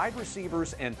 Oklahoma wide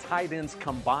receivers and tight ends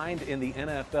combined in the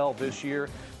NFL this year,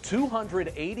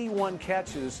 281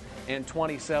 catches and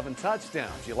 27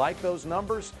 touchdowns. You like those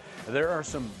numbers? There are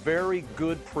some very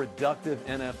good, productive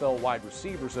NFL wide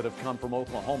receivers that have come from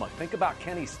Oklahoma. Think about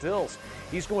Kenny Stills.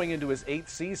 He's going into his 8th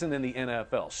season in the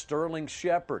NFL. Sterling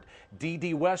Shepard,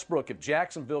 D.D. Westbrook. If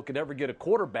Jacksonville could ever get a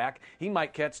quarterback, he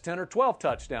might catch 10 or 12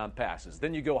 touchdown passes.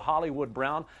 Then you go Hollywood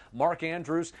Brown, Mark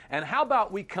Andrews. And how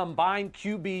about we combine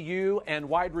QBU and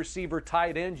wide receiver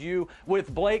tight end U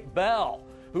with Blake Bell,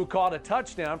 who caught a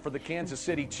touchdown for the Kansas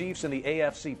City Chiefs in the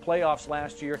AFC playoffs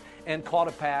last year and caught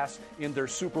a pass in their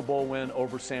Super Bowl win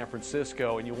over San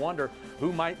Francisco. And you wonder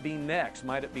who might be next.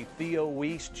 Might it be Theo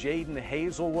Weiss, Jaden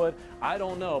Hazelwood? I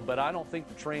don't know, but I don't think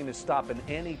the train is stopping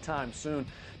anytime soon.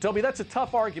 Toby, that's a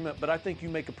tough argument, but I think you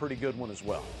make a pretty good one as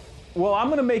well. Well, I'm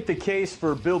going to make the case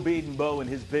for Bill Bedenbaugh and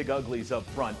his big uglies up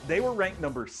front. They were ranked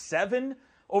number 7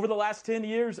 over the last 10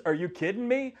 years? Are you kidding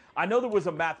me? I know there was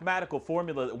a mathematical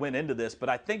formula that went into this, but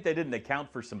I think they didn't account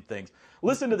for some things.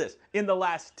 Listen to this. In the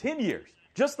last 10 years,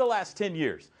 just the last 10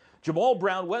 years, Jamal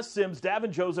Brown, Wes Sims,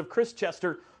 Davin Joseph, Chris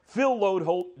Chester, Phil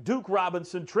Lodeholt, Duke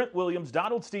Robinson, Trent Williams,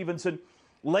 Donald Stevenson,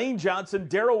 Lane Johnson,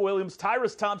 Darrell Williams,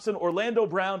 Tyrus Thompson, Orlando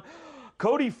Brown,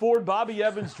 Cody Ford, Bobby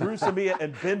Evans, Drew Samia,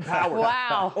 and Ben Power.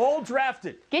 Wow. All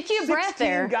drafted. Get you a breath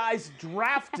there. 16 guys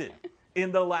drafted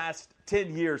in the last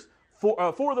 10 years. 4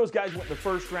 of those guys went in the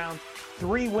first round.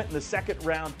 3 went in the second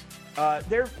round.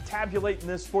 They're tabulating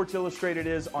this, Sports Illustrated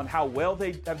is, on how well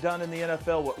they have done in the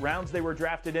NFL, what rounds they were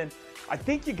drafted in. I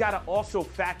think you got to also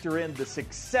factor in the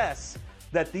success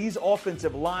that these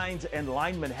offensive lines and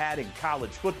linemen had in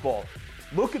college football.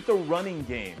 Look at the running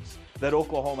games that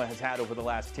Oklahoma has had over the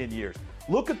last 10 years.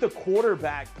 Look at the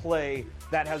quarterback play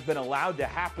that has been allowed to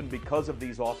happen because of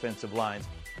these offensive lines.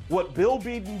 what Bill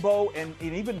Bedenbaugh and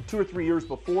even 2 or 3 years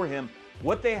before him,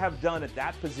 what they have done at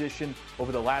that position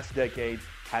over the last decade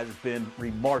has been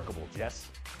remarkable, Jess.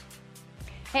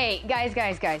 Hey,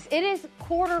 guys. It is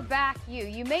quarterback you.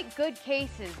 You make good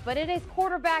cases, but it is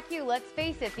quarterback you. Let's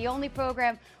face it, the only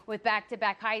program with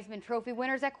back-to-back Heisman Trophy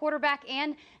winners at quarterback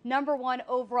and #1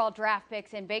 overall draft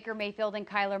picks in Baker Mayfield and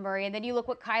Kyler Murray. And then you look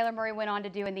what Kyler Murray went on to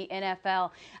do in the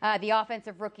NFL, the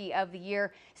Offensive Rookie of the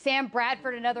Year. Sam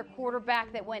Bradford, another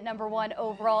quarterback that went #1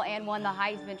 overall and won the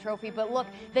Heisman Trophy. But look,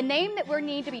 the name that we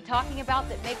need to be talking about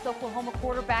that makes Oklahoma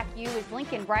quarterback you is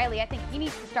Lincoln Riley. I think he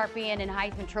needs to start being in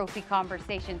Heisman Trophy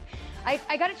conversations.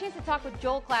 I got a chance to talk with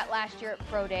Joel Klatt last year at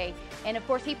Pro Day, and of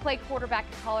course he played quarterback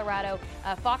in Colorado,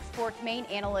 Fox Sports main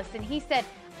analyst, and he said,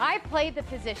 I played the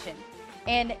position,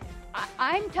 and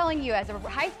I'm telling you, as a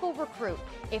high school recruit,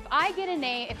 if I get a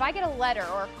name, if I get a letter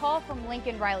or a call from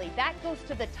Lincoln Riley, that goes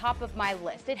to the top of my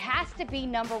list. It has to be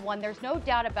 #1. There's no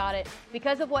doubt about it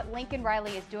because of what Lincoln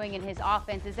Riley is doing in his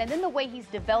offenses and then the way he's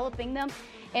developing them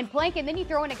and playing. And then you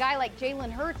throw in a guy like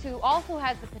Jalen Hurts, who also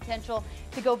has the potential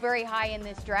to go very high in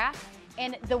this draft.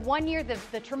 And the 1 year,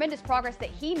 the tremendous progress that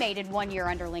he made in 1 year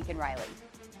under Lincoln Riley.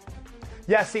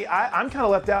 Yeah, see, I'm kind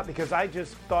of left out because I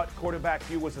just thought quarterback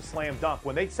you was a slam dunk.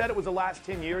 When they said it was the last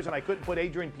 10 years and I couldn't put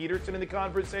Adrian Peterson in the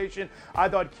conversation, I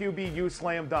thought QBU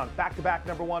slam dunk. Back-to-back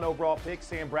 #1 overall pick,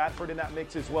 Sam Bradford in that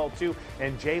mix as well, too.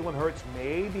 And Jalen Hurts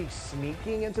maybe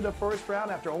sneaking into the first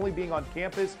round after only being on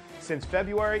campus since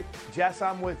February. Jess,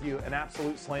 I'm with you. An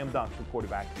absolute slam dunk for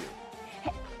quarterback you.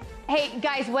 Hey,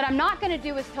 guys, what I'm not going to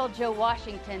do is tell Joe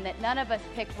Washington that none of us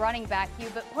picked running back you,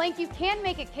 but Plank, you can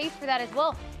make a case for that as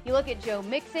well. You look at Joe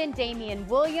Mixon, Damian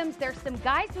Williams. There's some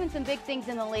guys doing some big things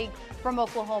in the league from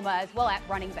Oklahoma as well at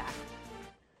running back.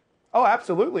 Oh,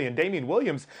 absolutely. And Damian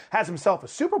Williams has himself a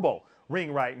Super Bowl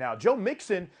ring right now. Joe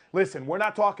Mixon, listen, we're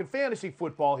not talking fantasy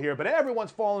football here, but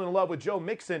everyone's fallen in love with Joe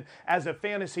Mixon as a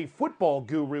fantasy football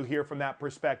guru here from that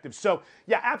perspective. So,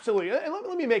 yeah, absolutely. And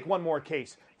let me make one more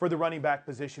case for the running back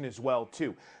position as well,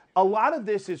 too. A lot of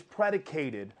this is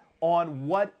predicated on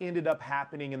what ended up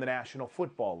happening in the National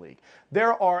Football League.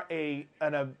 There are a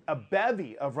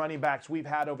bevy of running backs we've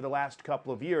had over the last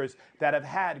couple of years that have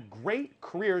had great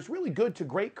careers, really good to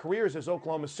great careers as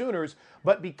Oklahoma Sooners,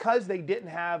 but because they didn't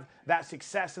have that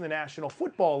success in the National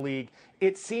Football League,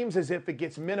 it seems as if it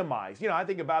gets minimized. You know, I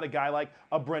think about a guy like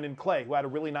a Brendan Clay, who had a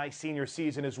really nice senior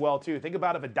season as well, too. Think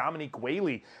about if a Dominique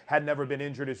Whaley had never been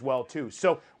injured as well, too.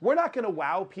 So we're not going to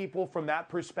wow people from that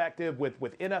perspective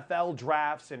with NFL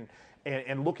drafts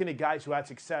and looking at guys who had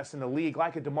success in the league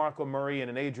like a DeMarco Murray and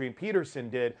an Adrian Peterson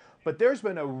did. But there's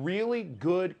been a really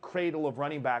good cradle of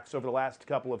running backs over the last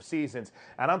couple of seasons.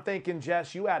 And I'm thinking,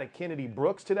 Jess, you added Kennedy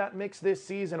Brooks to that mix this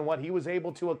season and what he was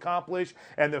able to accomplish,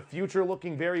 and the future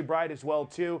looking very bright as well,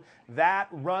 too. That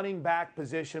running back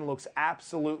position looks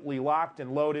absolutely locked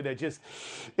and loaded.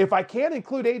 If I can't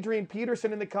include Adrian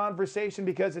Peterson in the conversation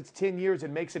because it's 10 years, it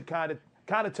makes it kind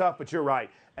of tough, but you're right.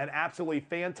 An absolutely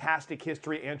fantastic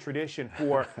history and tradition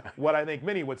for what I think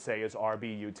many would say is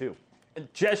RBU, too.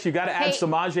 Jess, you got to add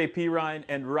Samaje Perine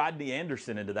and Rodney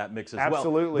Anderson into that mix as well.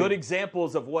 Absolutely. Good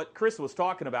examples of what Chris was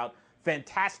talking about.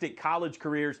 Fantastic college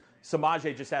careers.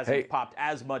 Samaje just hasn't popped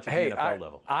as much at the NFL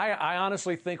level. I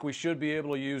honestly think we should be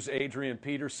able to use Adrian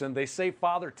Peterson. They say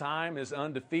Father Time is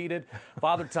undefeated.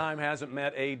 Father Time hasn't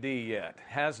met AD yet.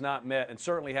 Has not met and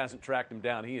certainly hasn't tracked him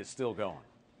down. He is still going.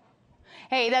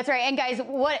 Hey, that's right. And guys,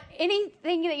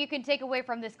 anything that you can take away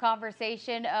from this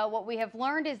conversation, what we have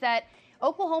learned is that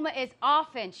Oklahoma is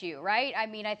offense you, right? I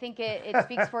mean, I think it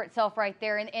speaks for itself right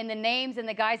there in the names and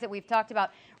the guys that we've talked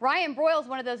about. Ryan Broyles,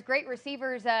 one of those great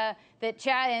receivers that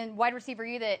Chad and wide receiver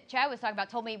you that Chad was talking about,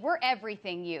 told me we're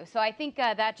everything you. So I think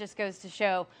that just goes to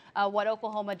show what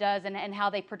Oklahoma does and how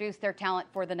they produce their talent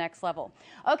for the next level.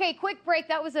 Okay, quick break.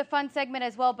 That was a fun segment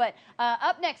as well. But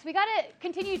up next, we got to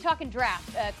continue talking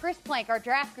draft. Chris Plank, our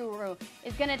draft guru,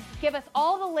 is going to give us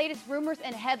all the latest rumors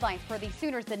and headlines for the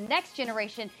Sooners, the next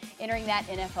generation entering that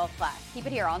NFL class. Keep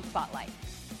it here on Spotlight.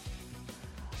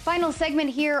 Final segment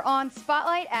here on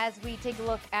Spotlight as we take a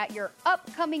look at your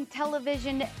upcoming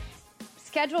television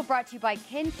schedule, brought to you by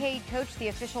Kincaid Coach, the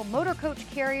official motor coach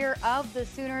carrier of the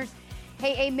Sooners.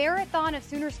 Hey, a marathon of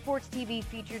Sooner Sports TV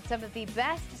featured some of the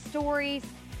best stories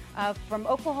from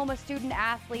Oklahoma student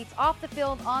athletes off the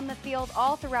field, on the field,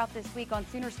 all throughout this week on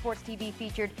Sooner Sports TV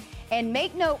featured. And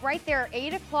make note right there,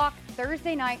 8 o'clock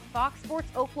Thursday night, Fox Sports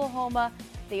Oklahoma,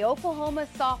 the Oklahoma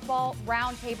Softball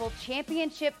Roundtable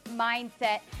Championship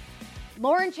Mindset.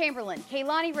 Lauren Chamberlain,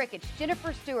 Kaylani Ricketts,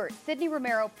 Jennifer Stewart, Sydney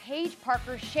Romero, Paige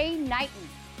Parker, Shay Knighton,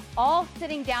 all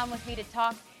sitting down with me to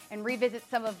talk and revisit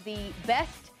some of the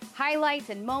best highlights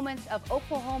and moments of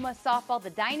Oklahoma softball, the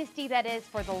dynasty that is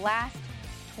for the last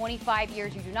 25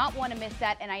 years. You do not want to miss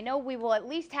that, and I know we will at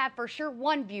least have for sure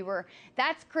one viewer.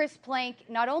 That's Chris Plank.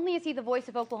 Not only is he the voice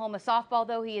of Oklahoma softball,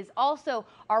 though, he is also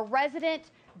our resident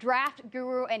draft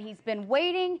guru, and he's been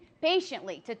waiting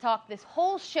patiently to talk this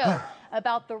whole show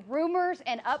about the rumors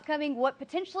and upcoming what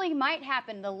potentially might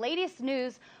happen. The latest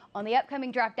news on the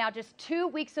upcoming draft now just 2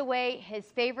 weeks away, his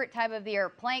favorite time of the year.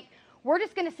 Plank, we're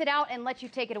just going to sit out and let you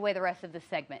take it away the rest of this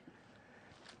segment.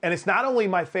 And it's not only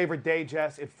my favorite day,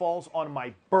 Jess, it falls on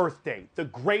my birthday. The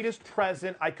greatest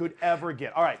present I could ever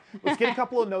get. All right, let's get a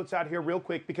couple of notes out here real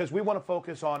quick because we want to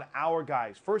focus on our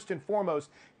guys. First and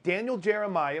foremost, Daniel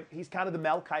Jeremiah, he's kind of the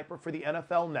Mel Kiper for the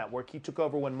NFL Network. He took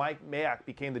over when Mike Mayock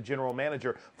became the general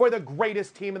manager for the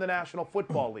greatest team in the National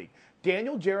Football League.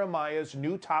 Daniel Jeremiah's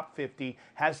new top 50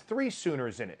 has 3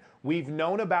 Sooners in it. We've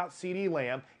known about CeeDee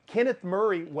Lamb. Kenneth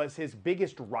Murray was his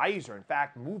biggest riser. In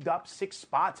fact, moved up 6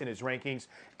 spots in his rankings.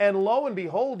 And lo and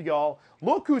behold, y'all,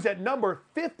 look who's at number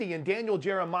 50 in Daniel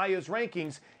Jeremiah's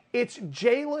rankings. It's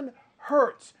Jalen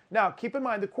Hurts. Now, keep in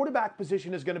mind, the quarterback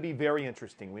position is going to be very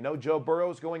interesting. We know Joe Burrow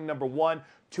is going number 1.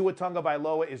 Tua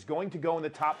Tagovailoa is going to go in the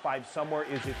top 5 somewhere.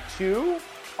 Is it 2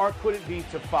 or could it be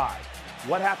to 5?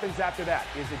 What happens after that?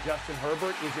 Is it Justin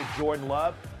Herbert? Is it Jordan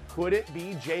Love? Could it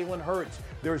be Jalen Hurts?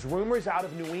 There's rumors out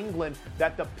of New England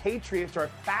that the Patriots are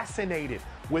fascinated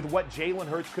with what Jalen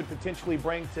Hurts could potentially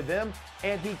bring to them,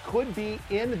 and he could be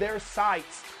in their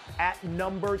sights at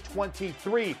number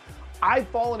 23. I've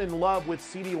fallen in love with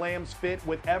CeeDee Lamb's fit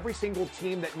with every single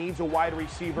team that needs a wide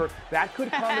receiver. That could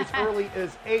come as early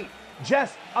as 8.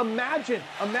 Jess, imagine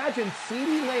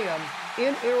CeeDee Lamb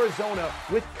in Arizona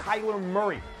with Kyler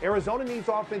Murray. Arizona needs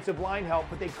offensive line help,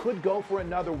 but they could go for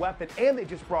another weapon, and they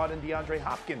just brought in DeAndre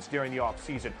Hopkins during the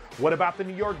offseason. What about the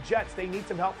New York Jets? They need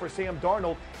some help for Sam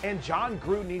Darnold, and John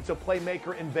Gruden needs a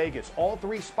playmaker in Vegas. All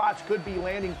 3 spots could be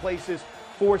landing places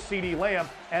for CeeDee Lamb,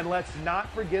 and let's not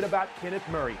forget about Kenneth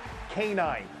Murray.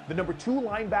 K9, the number 2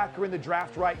 linebacker in the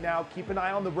draft right now. Keep an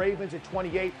eye on the Ravens at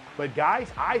 28. But, guys,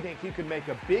 I think he could make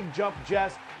a big jump,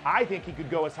 Jess. I think he could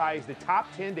go as high as the top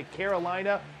 10 to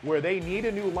Carolina, where they need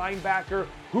a new linebacker.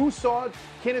 Who saw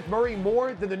Kenneth Murray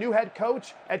more than the new head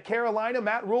coach at Carolina,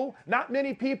 Matt Rule? Not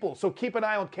many people. So keep an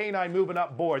eye on K9 moving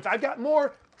up boards. I've got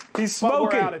more. He's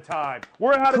smoking. We're out of time.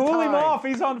 We're out of time. Cool him off.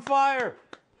 He's on fire.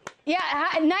 Yeah,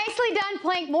 nicely done,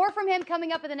 Plank. More from him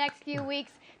coming up in the next few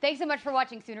weeks. Thanks so much for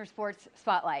watching Sooner Sports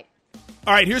Spotlight.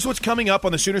 All right, here's what's coming up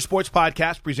on the Sooner Sports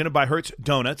Podcast presented by Hertz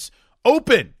Donuts.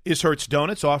 Open is Hertz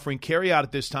Donuts, offering carry-out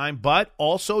at this time, but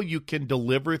also you can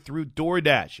deliver through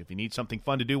DoorDash. If you need something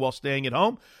fun to do while staying at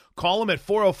home, call them at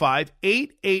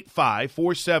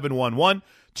 405-885-4711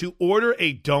 to order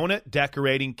a donut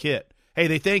decorating kit. Hey,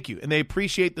 they thank you, and they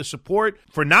appreciate the support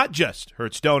for not just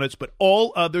Hertz Donuts, but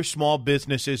all other small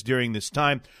businesses during this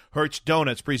time. Hertz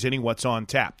Donuts presenting What's on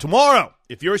Tap. Tomorrow,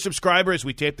 if you're a subscriber, as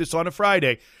we tape this on a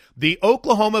Friday, the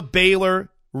Oklahoma-Baylor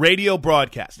radio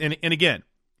broadcast. And again,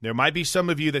 there might be some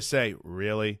of you that say,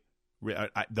 really?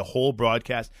 The whole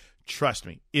broadcast? Trust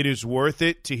me, it is worth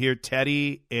it to hear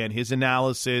Teddy and his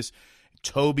analysis,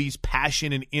 Toby's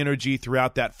passion and energy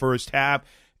throughout that first half,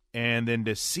 and then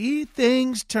to see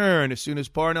things turn as soon as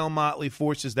Parnell Motley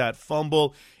forces that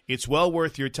fumble. It's well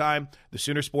worth your time. The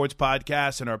Sooner Sports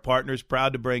Podcast and our partners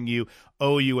proud to bring you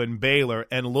OU and Baylor.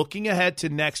 And looking ahead to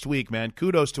next week, man,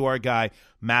 kudos to our guy,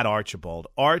 Matt Archibald.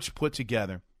 Arch put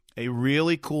together a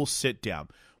really cool sit-down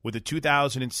with the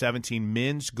 2017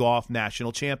 Men's Golf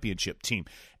National Championship team.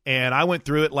 And I went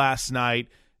through it last night.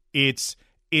 It's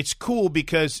cool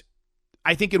because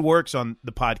I think it works on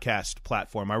the podcast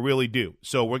platform. I really do.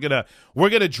 So we're gonna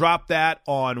drop that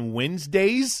on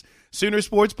Wednesdays, Sooner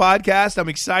Sports Podcast. I'm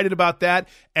excited about that.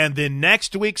 And then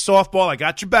next week, softball. I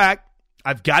got your back.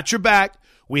 I've got your back.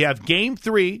 We have Game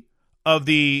 3 of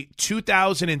the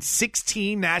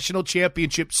 2016 National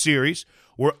Championship Series,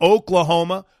 where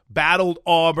Oklahoma battled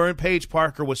Auburn. Paige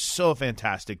Parker was so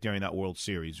fantastic during that World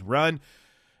Series run.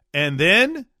 And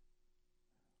then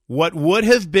what would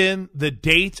have been the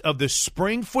date of the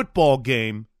spring football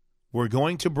game, we're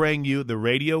going to bring you the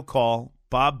radio call,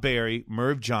 Bob Berry,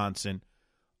 Merv Johnson,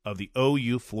 of the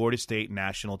OU Florida State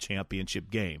National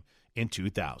Championship game in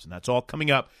 2000. That's all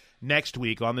coming up next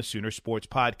week on the Sooner Sports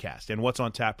Podcast. And What's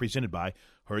on Tap presented by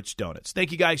Hertz Donuts.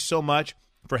 Thank you guys so much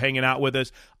for hanging out with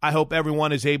us. I hope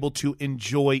everyone is able to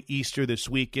enjoy Easter this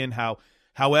weekend,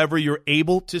 however you're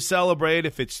able to celebrate,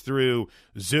 if it's through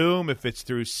Zoom, if it's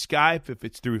through Skype, if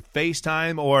it's through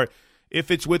FaceTime, or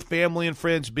if it's with family and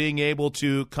friends being able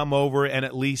to come over and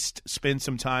at least spend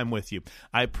some time with you.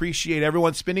 I appreciate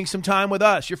everyone spending some time with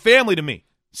us. You're family to me.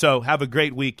 So have a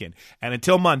great weekend. And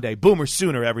until Monday, Boomer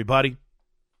Sooner, everybody.